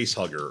of the face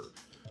hugger,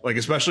 like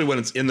especially when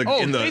it's in the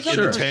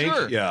tank.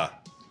 Sure. Yeah.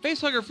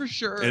 Facehugger for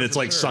sure. And it's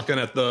like sucking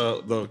at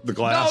the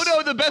glass.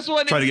 No, the best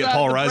one Trying is to get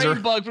Paul the Reiser.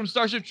 brain bug from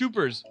Starship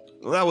Troopers.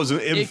 That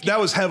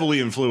was heavily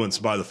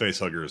influenced by the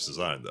Facehugger's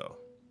design, though.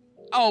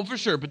 Oh, for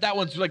sure. But that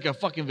one's like a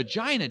fucking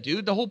vagina,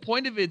 dude. The whole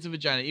point of it's a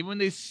vagina. Even when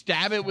they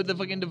stab it with the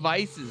fucking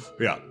devices.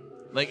 Yeah.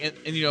 Like,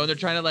 and you know, they're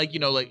trying to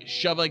like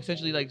shove like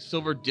essentially like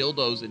silver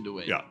dildos into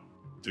it. Yeah.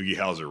 Doogie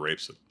Howser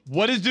rapes it.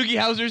 What does Doogie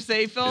Howser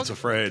say, Phil? It's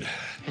afraid.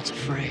 It's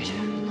afraid.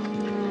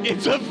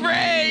 It's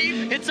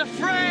afraid. It's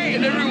afraid.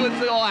 And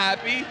everyone's all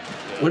happy.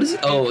 What is it?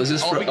 Oh, is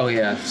this for? Oh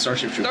yeah,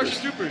 Starship Troopers.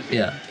 Starship Troopers.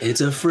 Yeah.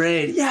 It's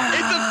afraid. Yeah. It's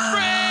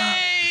afraid.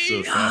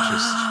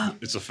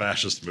 It's a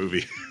fascist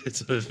movie.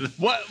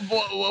 What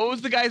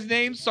was the guy's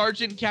name?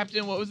 Sergeant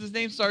Captain. What was his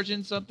name?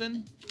 Sergeant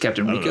something.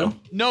 Captain Rico.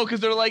 No, because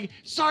they're like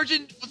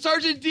Sergeant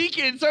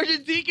Deacon.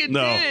 Sergeant Deacon.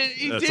 No, did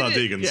it. that's not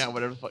Deacons. Yeah,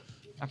 whatever the fuck.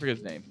 I forget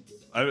his name.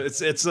 It's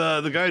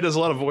the guy who does a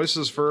lot of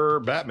voices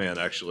for Batman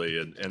actually,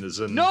 and is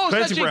in No,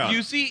 Clancy it's not Brown.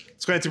 Jake Busey.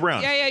 It's Clancy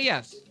Brown.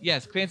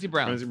 Yes, Clancy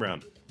Brown. Clancy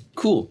Brown.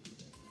 Cool.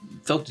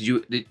 Felk, did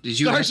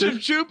you Starship answer?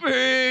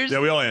 Troopers. Yeah,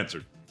 we all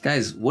answered.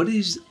 Guys, what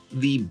is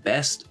the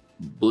best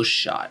bush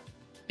shot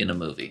in a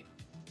movie?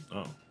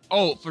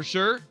 Oh, for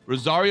sure,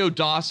 Rosario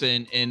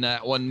Dawson in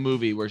that one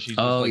movie where she's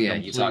just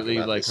you talked completely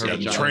about like this. her Yeah,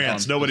 vagina's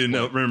Trance. on Nobody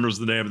display. remembers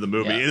the name of the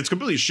movie, Yeah. and it's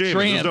completely shaved.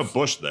 There's no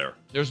bush there.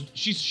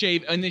 She's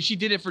shaved, and then she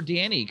did it for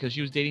Danny because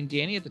she was dating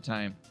Danny at the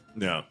time.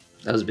 Yeah,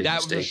 that was a big that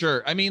mistake. for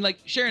sure. I mean, like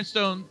Sharon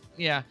Stone,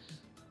 yeah,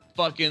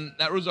 fucking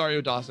that Rosario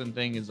Dawson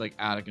thing is like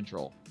out of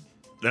control.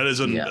 that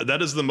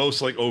is the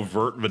most like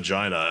overt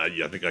vagina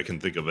I think I can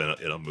think of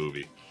in a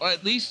movie. Or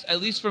at least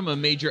from a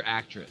major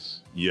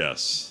actress.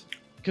 Yes.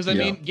 Because I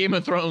mean, Game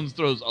of Thrones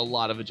throws a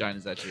lot of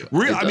vaginas at you.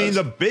 I mean,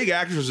 the big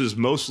actresses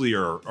mostly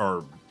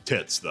are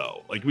tits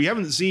though. Like we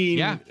haven't seen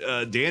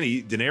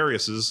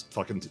Daenerys's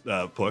fucking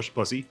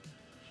pussy.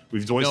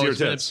 We've only seen her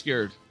tits.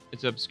 Obscured.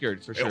 It's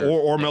obscured for sure.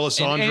 Or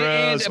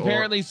Melisandre's. And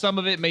apparently some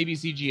of it may be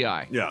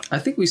CGI. Yeah. I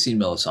think we've seen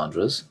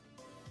Melisandre's.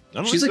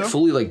 She's think like so.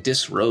 fully like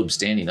disrobed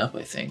standing up,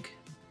 I think.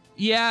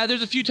 Yeah,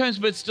 there's a few times,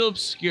 but it's still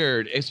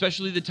obscured,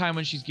 especially the time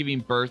when she's giving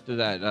birth to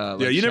that.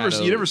 You never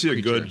see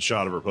a good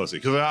shot of her pussy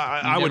because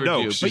I would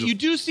know. But you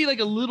do see like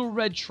a little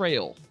red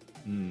trail.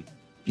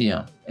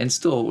 Yeah, and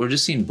still we're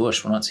just seeing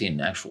bush. We're not seeing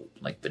actual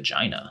like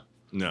vagina.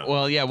 No.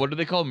 Well, yeah. What do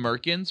they call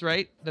merkins,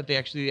 right? That the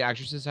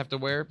actresses have to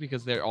wear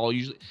because they're all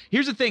usually.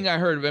 Here's the thing I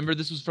heard. Remember,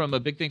 this was from a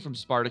big thing from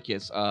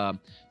Spartacus, the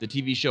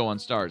TV show on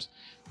Stars,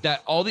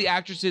 that all the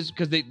actresses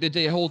because they did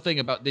a whole thing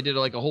about they did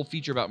like a whole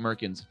feature about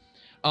merkins.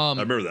 I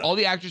remember that. All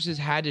the actresses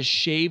had to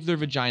shave their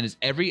vaginas.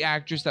 Every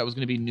actress that was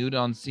going to be nude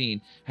on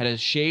scene had to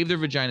shave their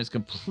vaginas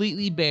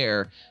completely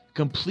bare,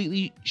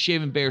 completely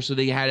shaven bare, so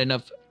they had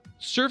enough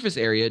surface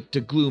area to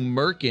glue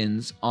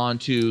merkins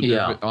onto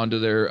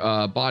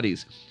their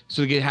bodies,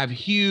 so they could have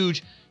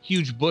huge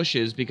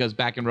bushes because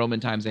back in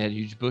Roman times they had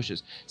huge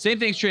bushes. Same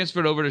thing's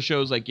transferred over to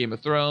shows like Game of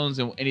Thrones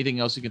and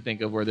anything else you can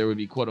think of where there would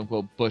be quote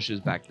unquote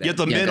bushes back then. Yet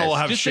the men all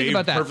have just think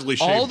about that. perfectly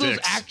shaved all those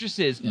dicks.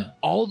 actresses,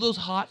 all those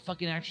hot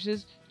fucking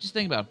actresses. Just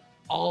think about it.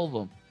 All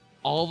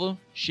of them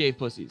shave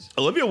pussies.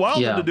 Olivia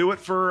Wilde had to do it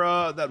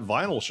for that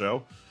Vinyl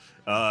show.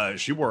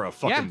 She wore a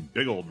fucking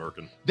big old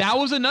merkin. That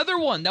was another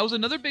one. That was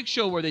another big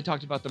show where they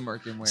talked about the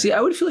merkin wearing. See, I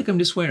would feel like I'm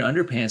just wearing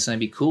underpants and I'd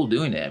be cool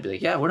doing it. I'd be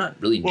like, yeah, we're not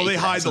really. Well, they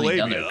naked. hide the Something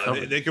down there labia.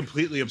 covered. They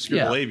completely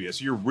obscure the labia,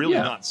 so you're really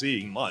not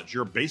seeing much.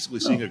 You're basically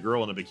seeing a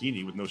girl in a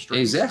bikini with no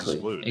strings.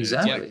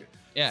 Exactly.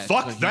 Yeah.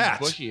 Fuck like that.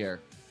 Bushy hair.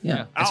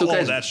 Yeah. Outlaw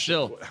guys, that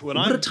shit. When what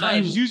I'm a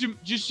time.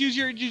 Just use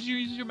your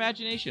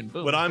imagination.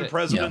 Boom. when I'm That's it.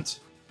 president,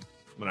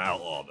 I'm gonna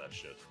outlaw that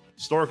shit.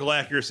 Historical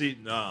accuracy,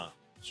 nah.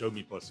 Show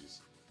me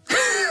pussies.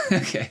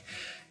 Okay.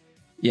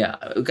 Yeah,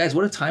 guys,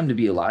 what a time to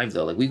be alive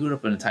though. Like we grew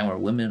up in a time where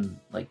women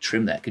like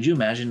trim that. Could you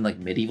imagine like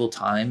medieval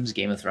times,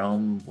 Game of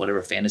Thrones,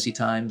 whatever fantasy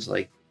times,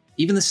 like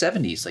even the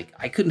 70s? Like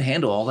I couldn't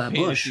handle all that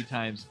Fantasy bush.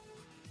 times.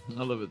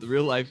 I love it. The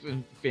real life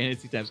and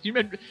fantasy times. Can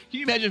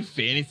you imagine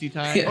fantasy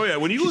times? Oh yeah,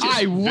 when you look at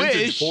I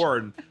vintage wish.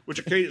 porn, which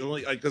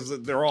occasionally,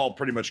 because they're all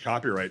pretty much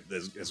copyright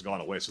has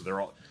gone away, so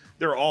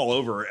they're all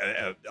over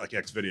like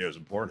X videos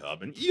and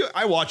Pornhub, and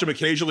I watch them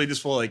occasionally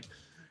just for like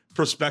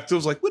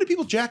perspectives, like what did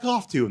people jack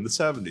off to in the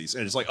 70s?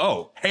 And it's like,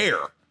 oh, hair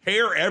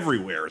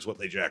everywhere is what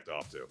they jacked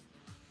off to.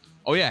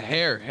 Oh yeah,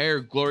 hair,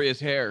 glorious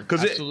hair.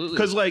 Absolutely.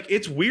 Because like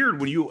it's weird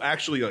when you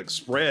actually like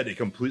spread a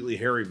completely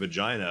hairy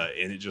vagina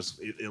and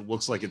it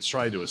looks like it's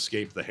trying to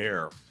escape the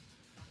hair.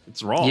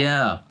 It's wrong.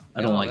 Yeah,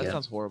 I don't like that. it. That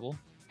sounds horrible.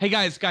 Hey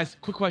guys,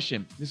 quick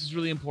question. This is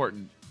really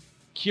important.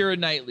 Keira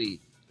Knightley,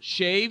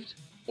 shaved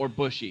or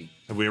bushy?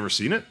 Have we ever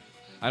seen it?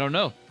 I don't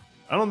know.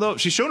 I don't know.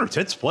 She's shown her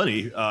tits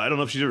plenty. I don't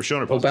know if she's ever shown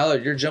her. Oh,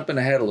 Ballard, you're jumping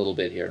ahead a little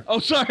bit here. Oh,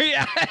 sorry.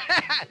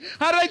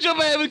 How did I jump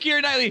ahead with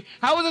Keira Knightley?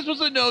 How was I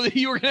supposed to know that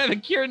you were going to have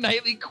a Keira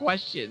Knightley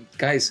question?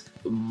 Guys,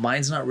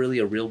 mine's not really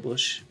a real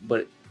bush,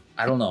 but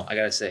I don't know. I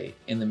gotta say,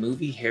 in the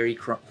movie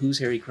Who's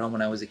Harry Crumb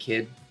when I was a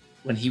kid,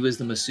 when he was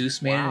the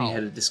masseuse man and he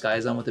had a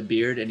disguise on with a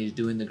beard and he's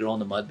doing the girl in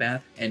the mud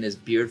bath and his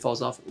beard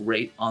falls off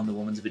right on the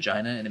woman's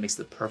vagina and it makes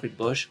the perfect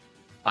bush,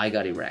 I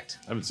got erect.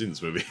 I haven't seen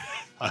this movie.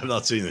 I've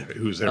not seen it.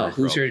 Who's Harry Crumb?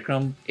 Who's Harry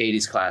Crumb?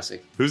 80s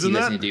classic. Who's in you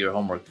guys that? need to do your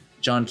homework.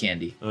 John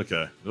Candy.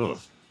 Okay. Ugh.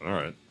 All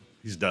right.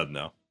 He's dead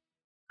now.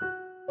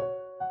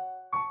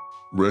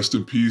 Rest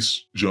in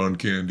peace, John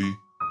Candy.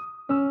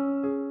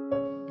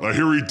 I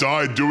hear he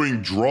died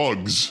doing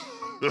drugs.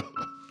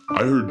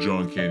 I heard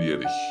John Candy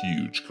had a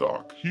huge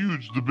cock.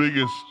 Huge, the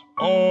biggest.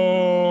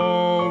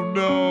 Oh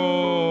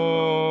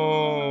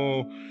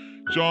no!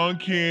 John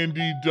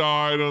Candy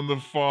died on the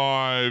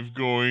 5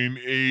 going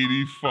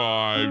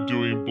 85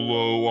 doing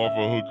blow off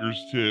a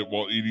hooker's tit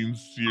while eating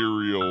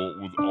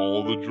cereal with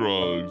all the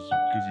drugs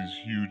because he's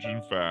huge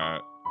and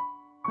fat.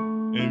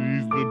 And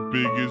he's the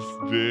biggest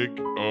dick.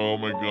 Oh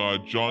my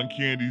god, John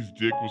Candy's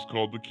dick was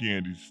called the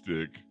candy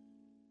stick.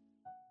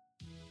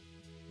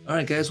 All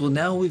right, guys. Well,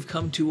 now we've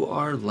come to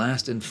our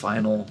last and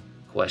final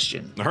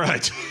question. All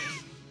right.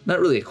 Not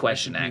really a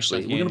question,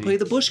 actually. We're going to play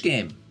the Bush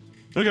game.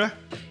 Okay.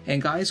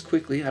 And guys,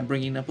 quickly, I'm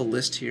bringing up a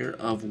list here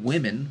of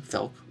women,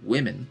 Felk,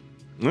 women,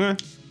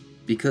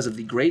 because of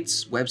the great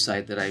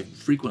website that I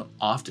frequent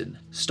often,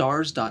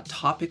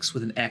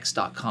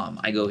 stars.topicswithanx.com.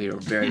 I go here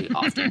very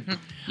often.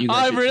 You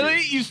guys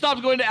really? You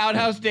stopped going to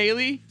Outhouse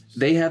Daily?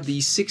 They have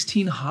the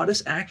 16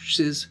 hottest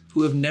actresses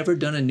who have never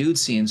done a nude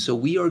scene, so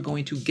we are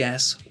going to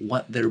guess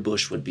what their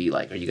bush would be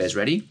like. Are you guys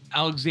ready?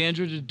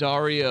 Alexandra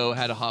Daddario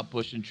had a hot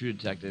bush in True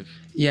Detective.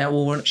 Yeah,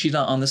 well, she's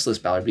not on this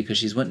list, Ballard, because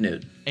she's went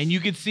nude. And you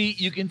can see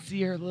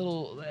her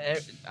little.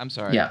 I'm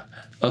sorry. Yeah.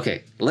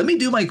 Okay. Let me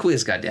do my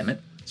quiz. Goddammit.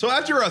 So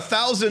after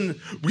 1,000,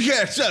 we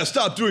gotta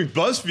stop doing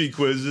BuzzFeed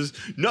quizzes.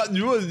 Not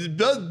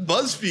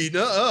BuzzFeed.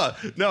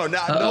 No,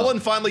 Nolan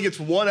finally gets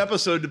one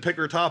episode to pick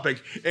her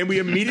topic, and we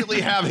immediately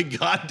have a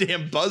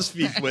goddamn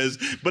BuzzFeed quiz.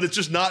 But it's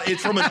just not.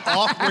 It's from an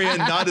off-brand,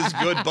 not as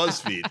good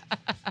BuzzFeed.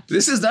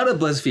 This is not a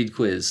BuzzFeed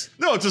quiz.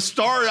 No, it's a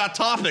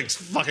Star.Topics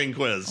fucking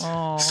quiz.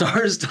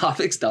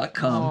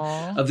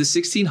 Starstopics.com of the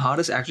 16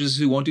 hottest actresses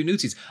who won't do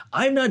nude scenes.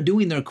 I'm not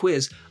doing their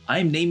quiz.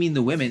 I'm naming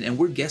the women, and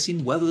we're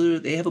guessing whether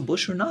they have a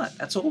bush or not.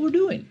 That's all we're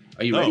doing.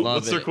 Are you ready?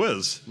 What's their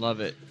quiz? Love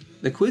it.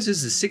 The quiz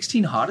is the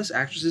 16 hottest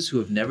actresses who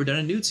have never done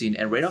a nude scene,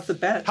 and right off the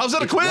bat, how's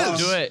that a quiz?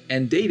 Let's do it.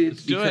 And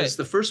dated because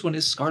the first one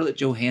is Scarlett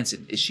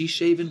Johansson. Is she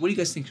shaven? What do you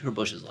guys think her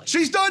bush is like?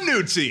 She's done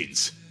nude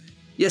scenes.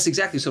 Yes,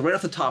 exactly. So right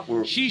off the top,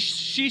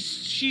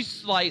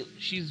 she's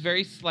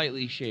very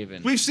slightly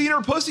shaven. We've seen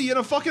her pussy in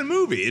a fucking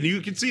movie, and you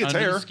can see its Under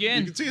hair. the skin.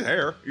 You can see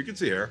hair. You can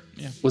see hair.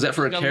 Yeah. Was that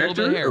for a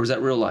character or was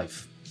that real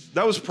life?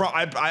 That was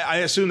I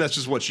assume that's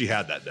just what she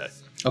had that day.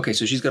 Okay,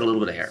 so she's got a little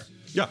bit of hair.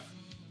 Yeah.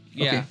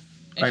 Yeah. Okay.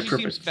 And she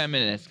seems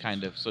feminist,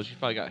 kind of, so she's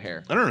probably got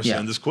hair. I don't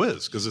understand this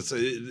quiz because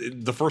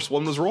the first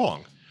one was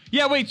wrong.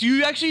 Yeah, wait, do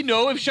you actually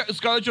know if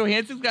Scarlett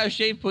Johansson's got a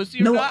shaved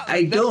pussy or not? No,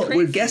 I don't. Crazy.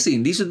 We're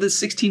guessing. These are the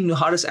 16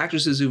 hottest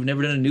actresses who've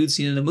never done a nude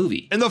scene in a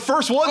movie. And the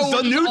first one's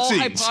done nude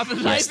scenes. Yes, I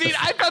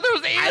thought there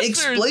was answers. I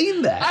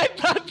explained that. I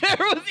thought there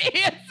was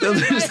answers. No,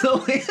 there's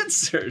no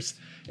answers.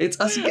 It's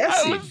us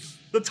guessing.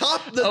 The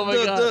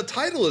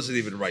title isn't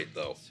even right,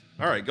 though.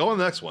 All right, go on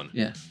the next one.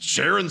 Yeah.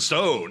 Sharon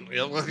Stone.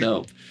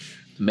 No.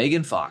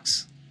 Megan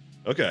Fox.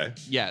 Okay.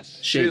 Yes.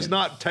 She has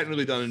not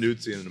technically done a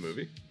nude scene in a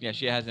movie. Yeah,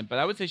 she hasn't, but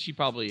I would say she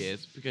probably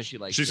is because she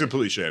likes She's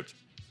completely shaved.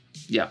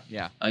 Yeah.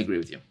 Yeah. I agree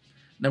with you.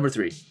 Number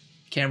 3,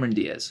 Cameron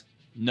Diaz.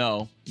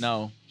 No.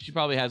 She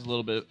probably has a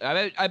little bit.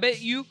 I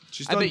bet you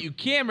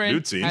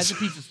Cameron has a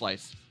pizza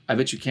slice. I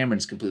bet you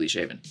Cameron's completely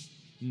shaven.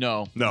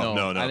 No.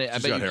 I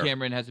bet you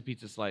Cameron has a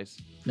pizza slice.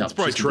 No, it's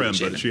probably trim,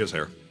 but she has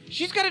hair.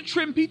 She's got a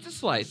trim pizza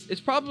slice.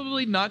 It's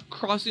probably not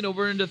crossing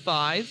over into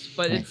thighs,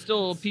 but it's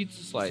still a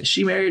pizza slice. Is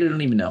she married? I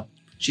don't even know.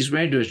 She's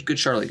married to a good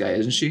Charlotte guy,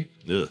 isn't she?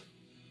 Yeah.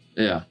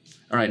 Yeah.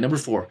 All right, number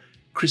 4,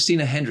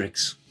 Christina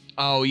Hendricks.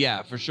 Oh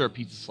yeah, for sure,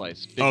 pizza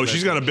slice.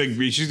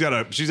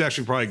 She's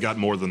actually probably got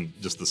more than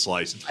just the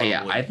slice.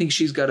 Yeah, I think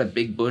she's got a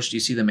big bush. Do you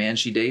see the man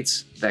she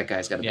dates? That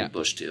guy's got a big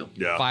bush too.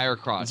 Yeah. Fire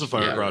crotch. It's a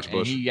fire crotch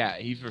bush.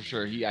 He for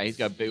sure. He's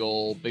got big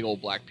old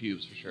black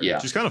pubes for sure. Yeah.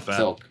 She's kind of fat.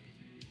 Silk.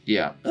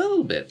 Yeah, a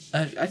little bit.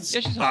 I'd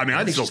still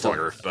fuck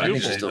her. I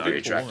think she's still very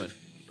attractive.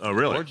 Oh,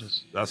 really?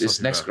 Gorgeous. This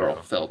next girl,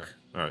 Felk,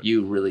 all right.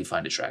 you really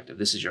find attractive.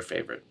 This is your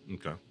favorite.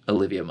 Okay.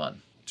 Olivia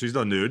Munn. She's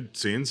done nude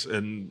scenes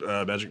and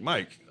Magic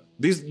Mike.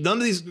 None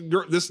of these.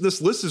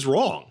 This list is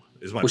wrong.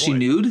 Is my Was point. she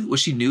nude?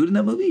 Was she nude in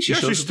that movie?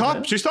 She's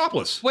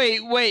topless.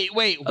 Wait.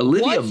 Olivia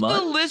What's Munn?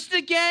 the list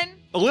again?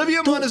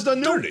 Olivia Munn has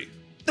done nudity.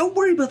 Don't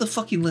worry about the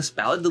fucking list,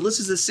 Ballard. The list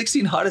is the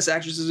 16 hottest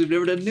actresses who've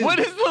never done nude. What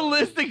is the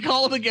list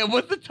called again?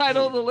 What's the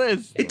title of the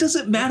list? It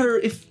doesn't matter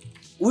if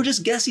we're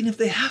just guessing if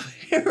they have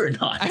hair or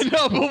not. I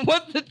know, but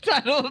what's the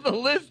title of the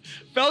list?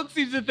 Felk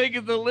seems to think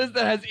it's a list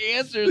that has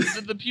answers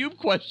to the pube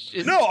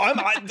question. No,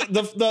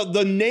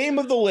 the name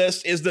of the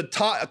list is the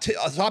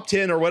top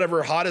 10 or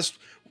whatever hottest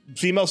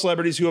female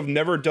celebrities who have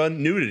never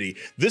done nudity.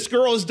 This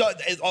girl has done,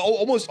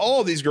 almost all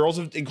of these girls,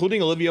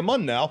 including Olivia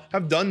Munn now,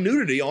 have done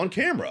nudity on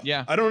camera.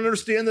 Yeah. I don't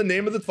understand the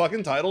name of the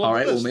fucking title All of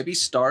right, the well, list. maybe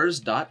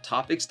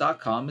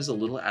stars.topics.com is a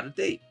little out of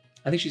date.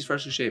 I think she's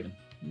freshly shaven.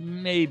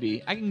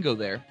 Maybe. I can go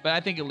there, but I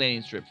think a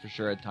landing strip for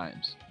sure at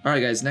times. All right,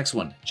 guys, next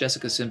one.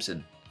 Jessica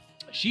Simpson.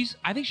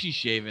 I think she's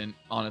shaven,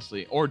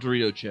 honestly, or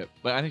Dorito chip,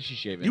 but I think she's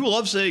shaven. You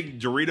love saying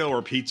Dorito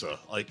or pizza.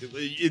 Like,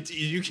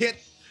 you can't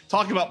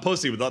talk about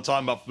pussy without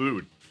talking about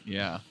food.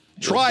 Yeah.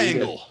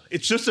 Triangle.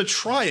 It's just a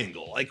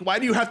triangle. Like, why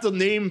do you have to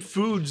name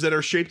foods that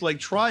are shaped like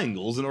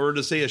triangles in order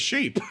to say a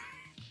shape?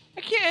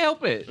 I can't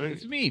help it.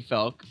 It's me,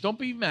 Felk. Don't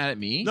be mad at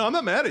me. No, I'm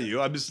not mad at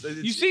you.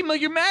 You seem like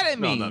you're mad at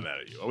me. No, I'm not mad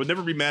at you. I would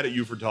never be mad at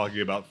you for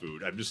talking about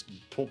food. I'm just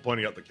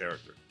pointing out the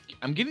character.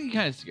 I'm getting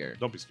kind of scared.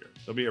 Don't be scared.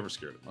 Don't be ever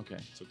scared of me.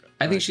 Okay. It's okay.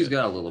 I think she's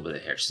got a little bit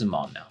of hair. She's a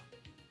mom now.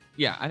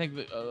 Yeah, I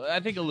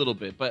think a little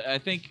bit, but I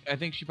think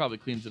she probably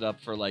cleans it up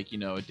for like,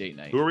 a date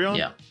night. Who are we on?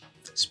 Yeah.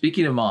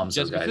 Speaking of moms,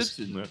 Jessica though, guys,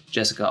 Simpson.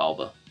 Jessica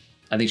Alba.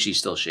 I think she's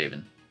still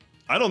shaving.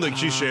 I don't think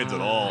she's shaved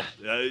at all.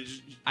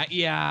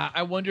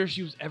 I wonder if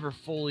she was ever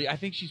fully. I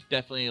think she's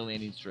definitely a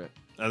landing strip.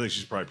 I think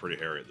she's probably pretty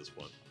hairy at this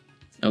point.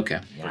 Okay.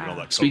 Drinking all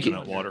that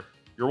coconut water.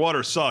 Your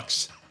water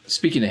sucks.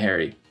 Speaking of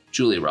Harry,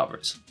 Julia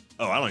Roberts.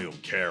 Oh, I don't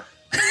even care.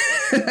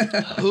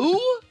 Who?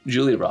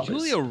 Julia Roberts.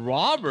 Julia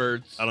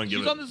Roberts. I don't give.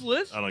 She's on this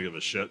list. I don't give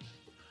a shit.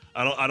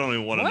 I don't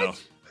even want to know.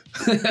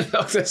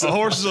 A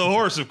horse is a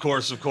horse,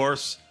 of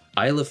course.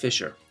 Isla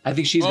Fisher. I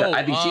think she's got.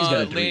 I think she's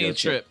got a landing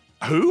strip.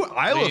 Who?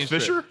 Isla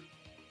Fisher?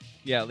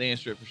 Yeah, landing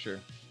strip for sure.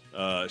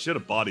 She had a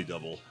body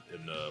double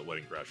in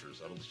Wedding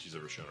Crashers. I don't think she's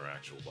ever shown her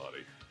actual body.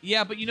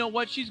 Yeah, but you know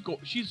what? She's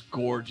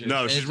gorgeous.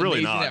 No, she's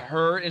really not. That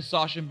her and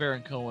Sacha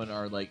Baron Cohen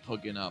are like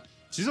hooking up.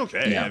 She's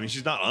okay. Yeah. I mean,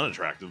 she's not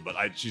unattractive, but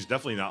she's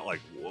definitely not like,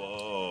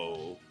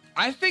 whoa.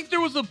 I think there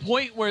was a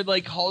point where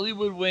like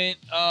Hollywood went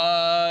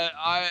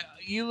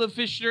Isla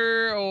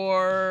Fisher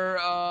or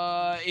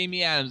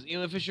Amy Adams.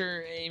 Isla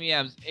Fisher, Amy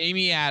Adams.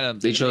 Amy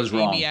Adams. They chose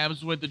wrong. Amy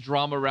Adams went the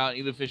drama route.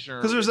 Isla Fisher.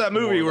 Because there's that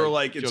movie where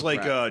like it's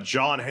like rap.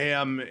 John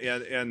Hamm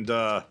and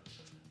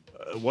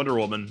Wonder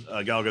Woman,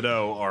 Gal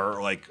Gadot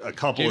are like a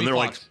couple, Jamie and they're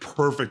Foxx. like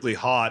perfectly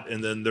hot.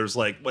 And then there's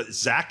like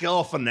Zach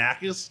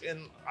Galifianakis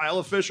and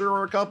Isla Fisher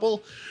are a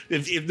couple.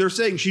 If they're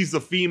saying she's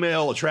the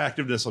female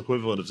attractiveness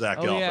equivalent of Zach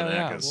Galifianakis,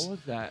 Yeah. What was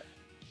that?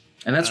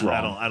 And that's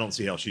wrong. I don't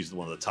see how she's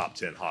one of the top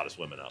 10 hottest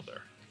women out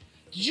there.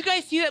 Did you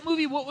guys see that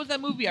movie? What was that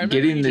movie? I remember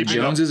Getting the you-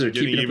 Joneses or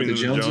Getting Keeping Up Even with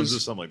the with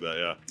Joneses? something like that.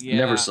 Yeah. Yeah.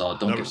 Never saw it.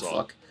 Don't Never give a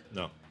saw fuck. it.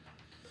 No.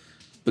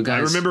 But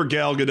guys, I remember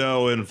Gal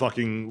Gadot in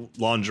fucking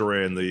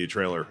lingerie in the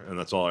trailer, and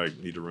that's all I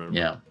need to remember.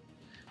 Yeah.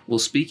 Well,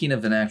 speaking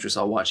of an actress,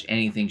 I'll watch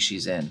anything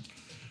she's in.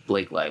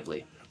 Blake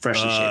Lively,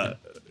 freshly shaven.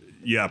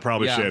 Yeah,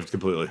 probably shaved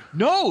completely.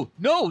 No.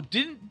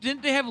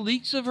 Didn't they have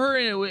leaks of her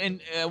and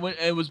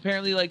it was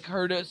apparently like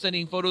her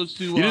sending photos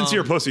to? You didn't see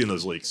her pussy in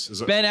those leaks. Is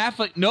it? Ben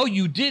Affleck. No,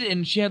 you did,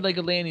 and she had like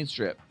a landing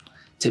strip.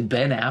 To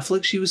Ben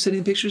Affleck, she was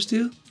sending pictures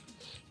to.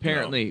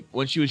 Apparently,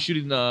 when she was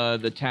shooting the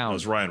That town.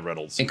 was Ryan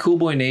Reynolds. In Cool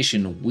Boy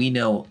Nation, we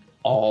know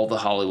all the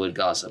Hollywood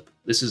gossip.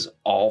 This is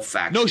all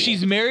factual. No,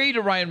 she's married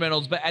to Ryan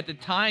Reynolds, but at the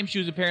time she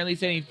was apparently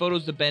sending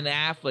photos to Ben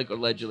Affleck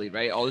allegedly,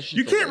 right? All this shit.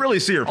 You can't really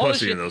see her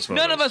pussy in those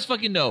photos. None of us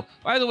fucking know.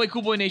 By the way,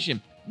 Cool Boy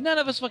Nation, none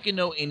of us fucking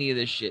know any of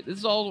this shit. This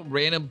is all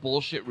random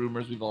bullshit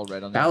rumors we've all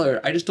read on. Ballard,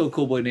 I just told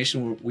Cool Boy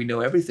Nation we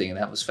know everything, and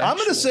that was factual. I'm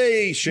going to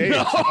say shaved.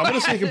 I'm going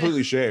to say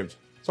completely shaved.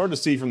 It's hard to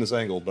see from this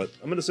angle, but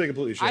I'm going to say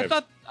completely shaved.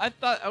 I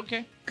thought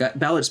okay.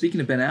 Ballard,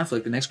 speaking of Ben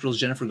Affleck, the next girl's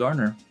Jennifer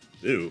Garner.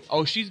 Ew.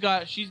 Oh, she's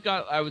got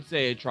I would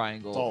say a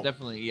triangle. Oh.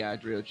 Definitely, yeah, a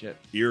Dorito chip.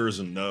 Ears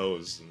and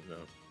nose. And,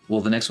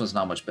 Well, the next one's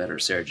not much better.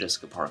 Sarah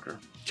Jessica Parker.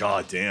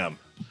 God damn.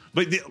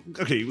 But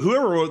okay,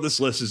 whoever wrote this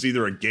list is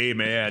either a gay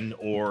man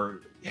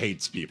or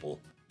hates people.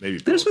 Maybe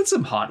There's been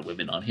some hot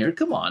women on here.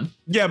 Come on.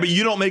 Yeah, but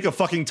you don't make a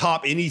fucking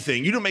top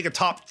anything. You don't make a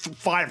top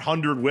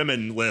 500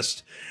 women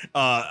list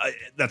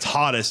that's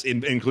hottest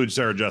includes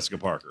Sarah Jessica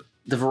Parker.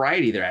 The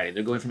variety they're adding.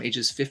 They're going from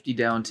ages 50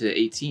 down to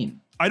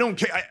 18. I don't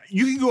care.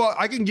 You can go out.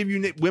 I can give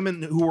you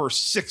women who are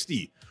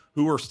 60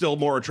 who are still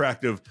more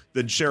attractive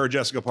than Sarah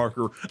Jessica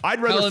Parker.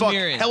 I'd rather fuck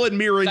Helen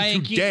Mirren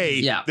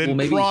today than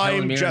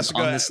prime Jessica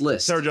on this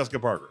list. Sarah Jessica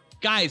Parker.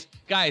 Guys,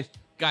 I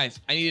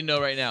need to know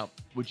right now.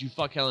 Would you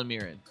fuck Helen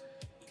Mirren?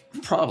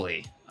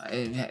 Probably.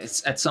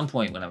 It's at some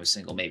point when I was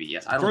single, maybe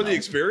yes. I don't know. For the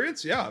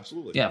experience, yeah,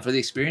 absolutely. Yeah, for the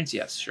experience,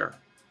 yes, sure.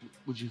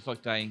 Would you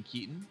fuck Diane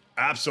Keaton?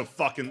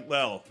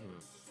 Well.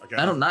 Okay.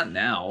 I don't. Not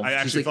now. I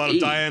actually thought of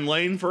Diane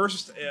Lane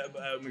first.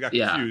 We got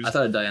confused. I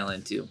thought of Diane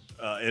Lane too.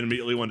 And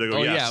immediately wanted to go.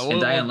 Oh yes. yeah, well,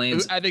 and Diane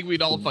Lane's. I think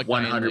we'd all fuck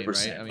 100%. 100%.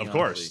 Right? I mean, Of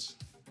course.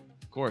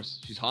 Of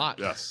course, she's hot.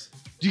 Yes.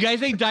 Do you guys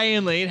think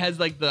Diane Lane has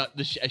like a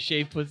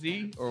shaved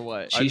pussy or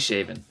what? She's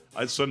shaven.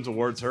 I'd swim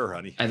towards her,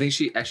 honey. I think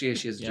she has a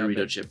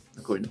Dorito chip,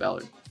 according to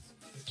Ballard.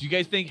 Do you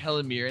guys think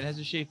Helen Mirren has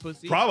a shaved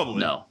pussy?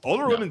 Probably. No.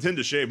 Older women tend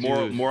to shave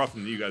more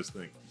often than you guys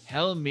think.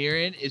 Helen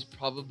Mirren is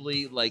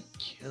probably like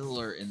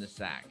killer in the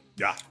sack.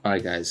 Yeah. All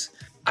right, guys.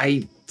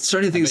 I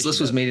started to think this list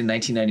was made in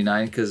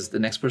 1999 because the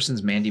next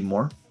person's Mandy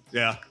Moore.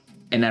 Yeah.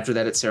 And after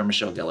that, it's Sarah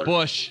Michelle Gellar.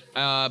 Bush.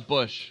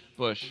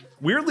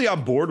 Weirdly,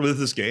 I'm bored with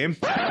this game.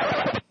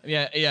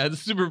 Yeah, it's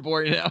super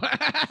boring now.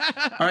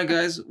 All right,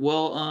 guys.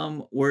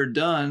 Well, we're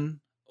done,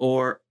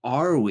 or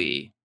are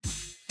we?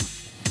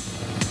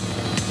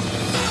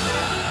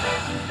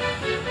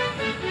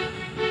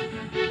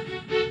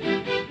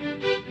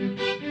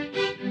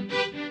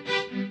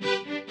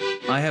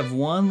 I have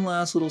one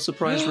last little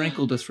surprise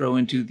wrinkle to throw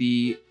into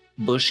the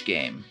Bush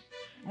game.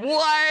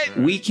 What?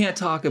 We can't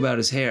talk about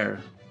his hair,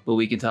 but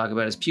we can talk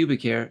about his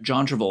pubic hair.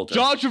 John Travolta.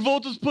 John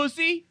Travolta's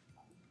pussy?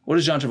 What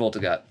does John Travolta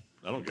got?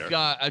 I don't care.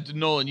 God,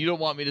 Nolan, you don't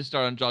want me to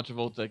start on John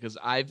Travolta because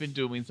I've been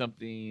doing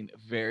something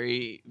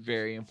very,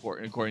 very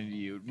important according to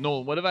you.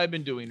 Nolan, what have I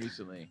been doing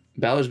recently?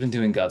 Ballard's been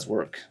doing God's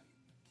work.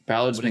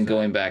 Ballard's been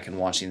going back and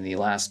watching the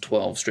last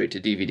 12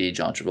 straight-to-DVD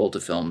John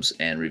Travolta films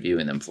and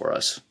reviewing them for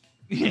us.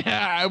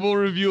 Yeah, I will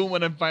review them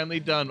when I'm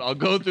finally done. I'll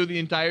go through the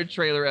entire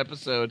trailer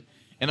episode,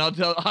 and I'll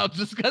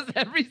discuss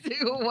every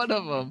single one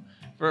of them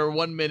for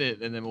 1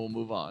 minute, and then we'll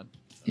move on.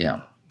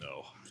 Yeah. No.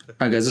 All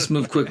right, guys, let's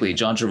move quickly.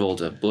 John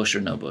Travolta, bush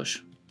or no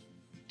bush?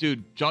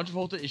 Dude, John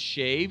Travolta is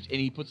shaved,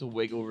 and he puts a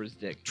wig over his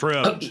dick.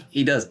 Trimmed. Oh,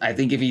 he does. I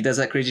think if he does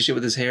that crazy shit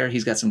with his hair,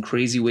 he's got some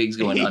crazy wigs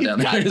going on down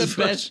there. He's got the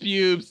best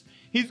pubes.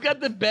 He's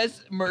got the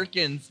best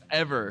merkins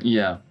ever.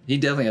 Yeah, he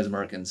definitely has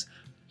merkins.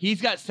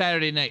 He's got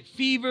Saturday Night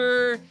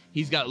Fever.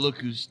 He's got Look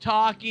Who's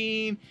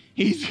Talking.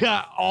 He's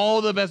got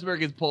all the best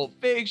merkins. Pulp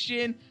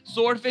Fiction,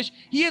 Swordfish.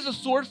 He has a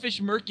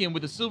Swordfish merkin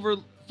with a silver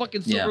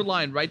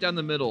line right down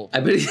the middle. I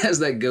bet he has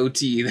that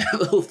goatee, that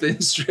little thin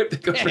strip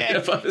that goes right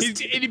up on his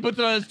teeth. And he puts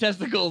it on his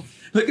testicles.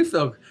 Look at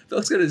Phil.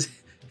 Phil's got his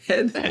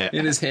head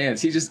in his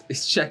hands.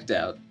 He's checked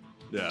out.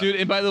 Yeah. Dude,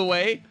 and by the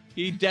way,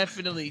 he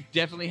definitely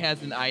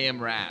has an I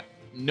Am Wrath.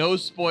 No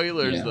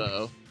spoilers,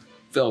 though.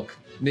 Phil,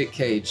 Nick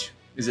Cage.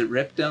 Is it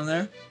ripped down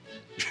there?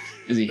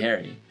 Is he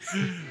hairy?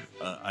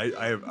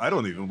 I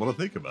don't even want to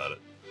think about it.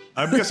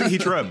 I'm guessing he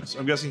trims.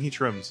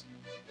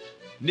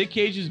 Nick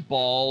Cage is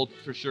bald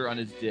for sure on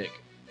his dick.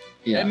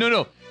 Yeah. And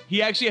no.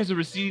 He actually has a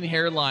receding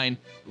hairline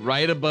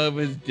right above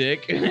his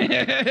dick.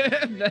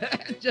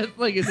 Just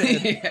like his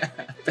head. Yeah,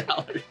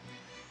 Ballard.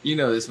 You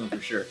know this one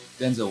for sure.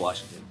 Denzel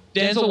Washington.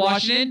 Denzel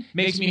Washington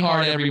makes me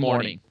hard every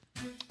morning.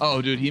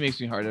 Oh, dude, he makes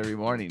me hard every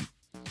morning.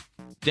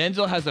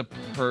 Denzel has a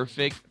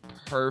perfect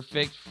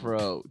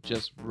fro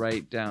just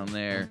right down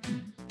there.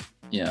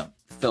 Yeah.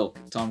 Phil,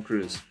 Tom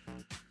Cruise.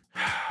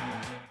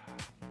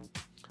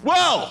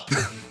 Well,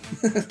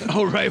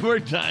 all right, we're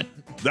done.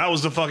 That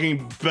was the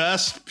fucking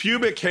best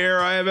pubic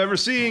hair I have ever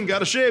seen.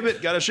 Gotta shave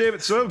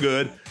it so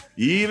good.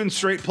 Even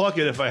straight pluck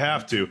it if I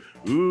have to.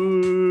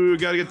 Ooh,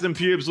 gotta get them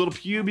pubes, little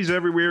pubies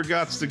everywhere.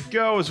 Gots to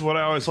go is what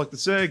I always like to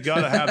say.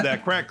 Gotta have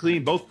that crack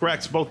clean. Both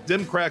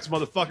dim cracks,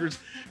 motherfuckers.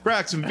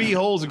 Cracks and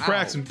B-holes and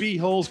cracks and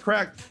B-holes.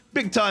 Crack,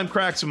 big time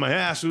cracks in my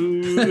ass.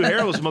 Ooh,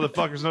 hairless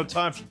motherfuckers. No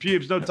time for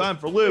pubes, no time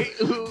for lube.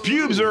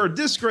 Pubes are a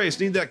disgrace.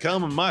 Need that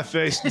cum on my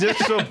face. Dick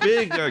so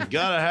big, I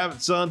gotta have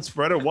it, son.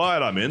 Spread it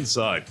wide. I'm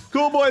inside.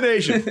 Cool Boy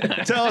Nation,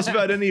 tell us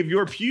about any of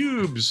your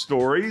pubes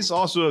stories.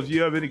 Also, if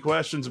you have any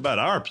questions about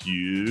our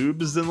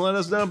pubes, then let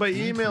us know by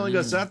emailing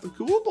us at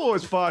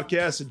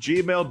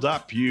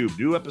thecoolboyspodcast@gmail.pube.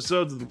 New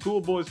episodes of the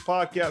Cool Boys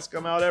Podcast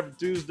come out every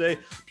Tuesday.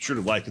 Be sure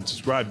to like and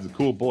subscribe to the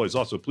Cool Boys.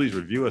 Also, please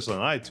review us on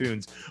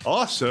iTunes.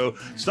 Also,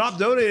 stop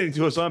donating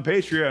to us on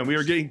Patreon. We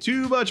are getting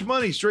too much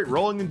money straight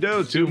rolling in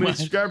dough. Too many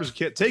subscribers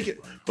can't take it,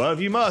 but if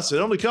you must, it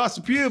only costs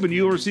a pube and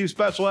you will receive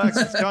special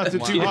access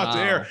content too hot to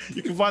air.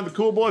 You can find the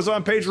Cool Boys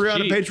on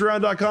Patreon at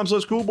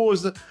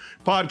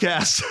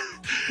patreon.com/coolboyspodcast.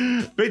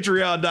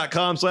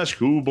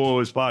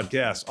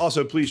 patreon.com/coolboyspodcast.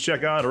 Also, please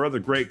check out our other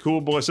great Cool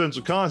Boy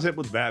Central content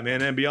with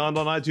Batman and Beyond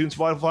on iTunes,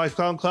 Spotify,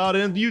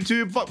 SoundCloud, and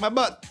YouTube. Fuck my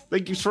butt.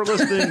 Thank you for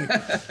listening.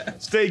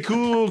 Stay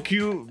cool,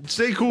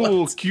 Stay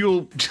cool,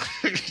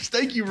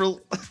 Thank you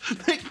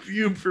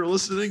for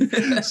listening.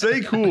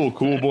 Stay cool,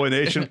 Cool Boy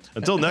Nation.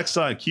 Until next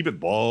time, keep it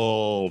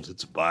bald.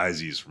 It's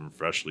Bizees from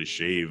Freshly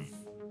Shaved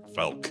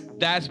Felk.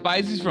 That's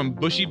Bizees from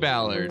Bushy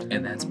Ballard.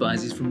 And that's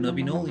Bizees from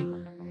Nubby Noli.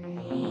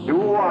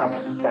 You are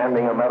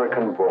upstanding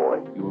American boy.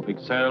 You have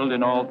excelled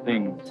in all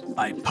things.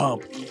 I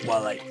pump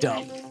while I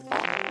dump.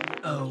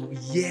 Oh,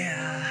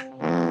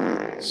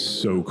 yeah.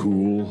 So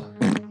cool.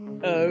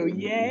 Oh,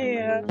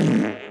 yeah.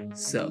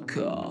 So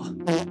cool.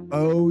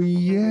 Oh,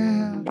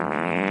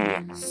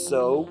 yeah.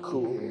 So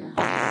cool.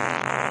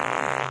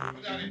 Oh,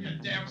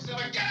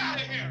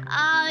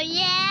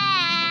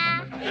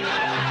 yeah.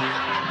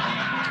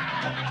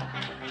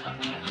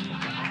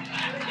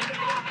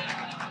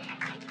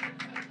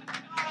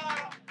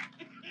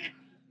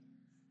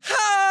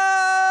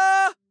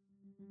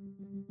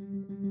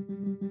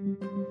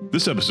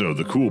 This episode of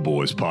the Cool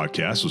Boys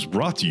Podcast was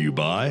brought to you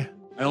by...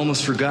 I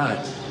almost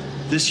forgot.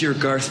 This year,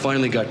 Garth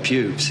finally got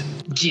pubes.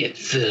 Get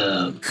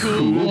some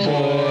Cool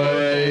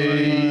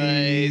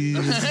Boys.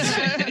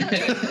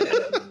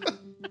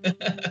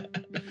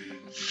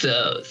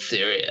 So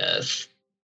serious.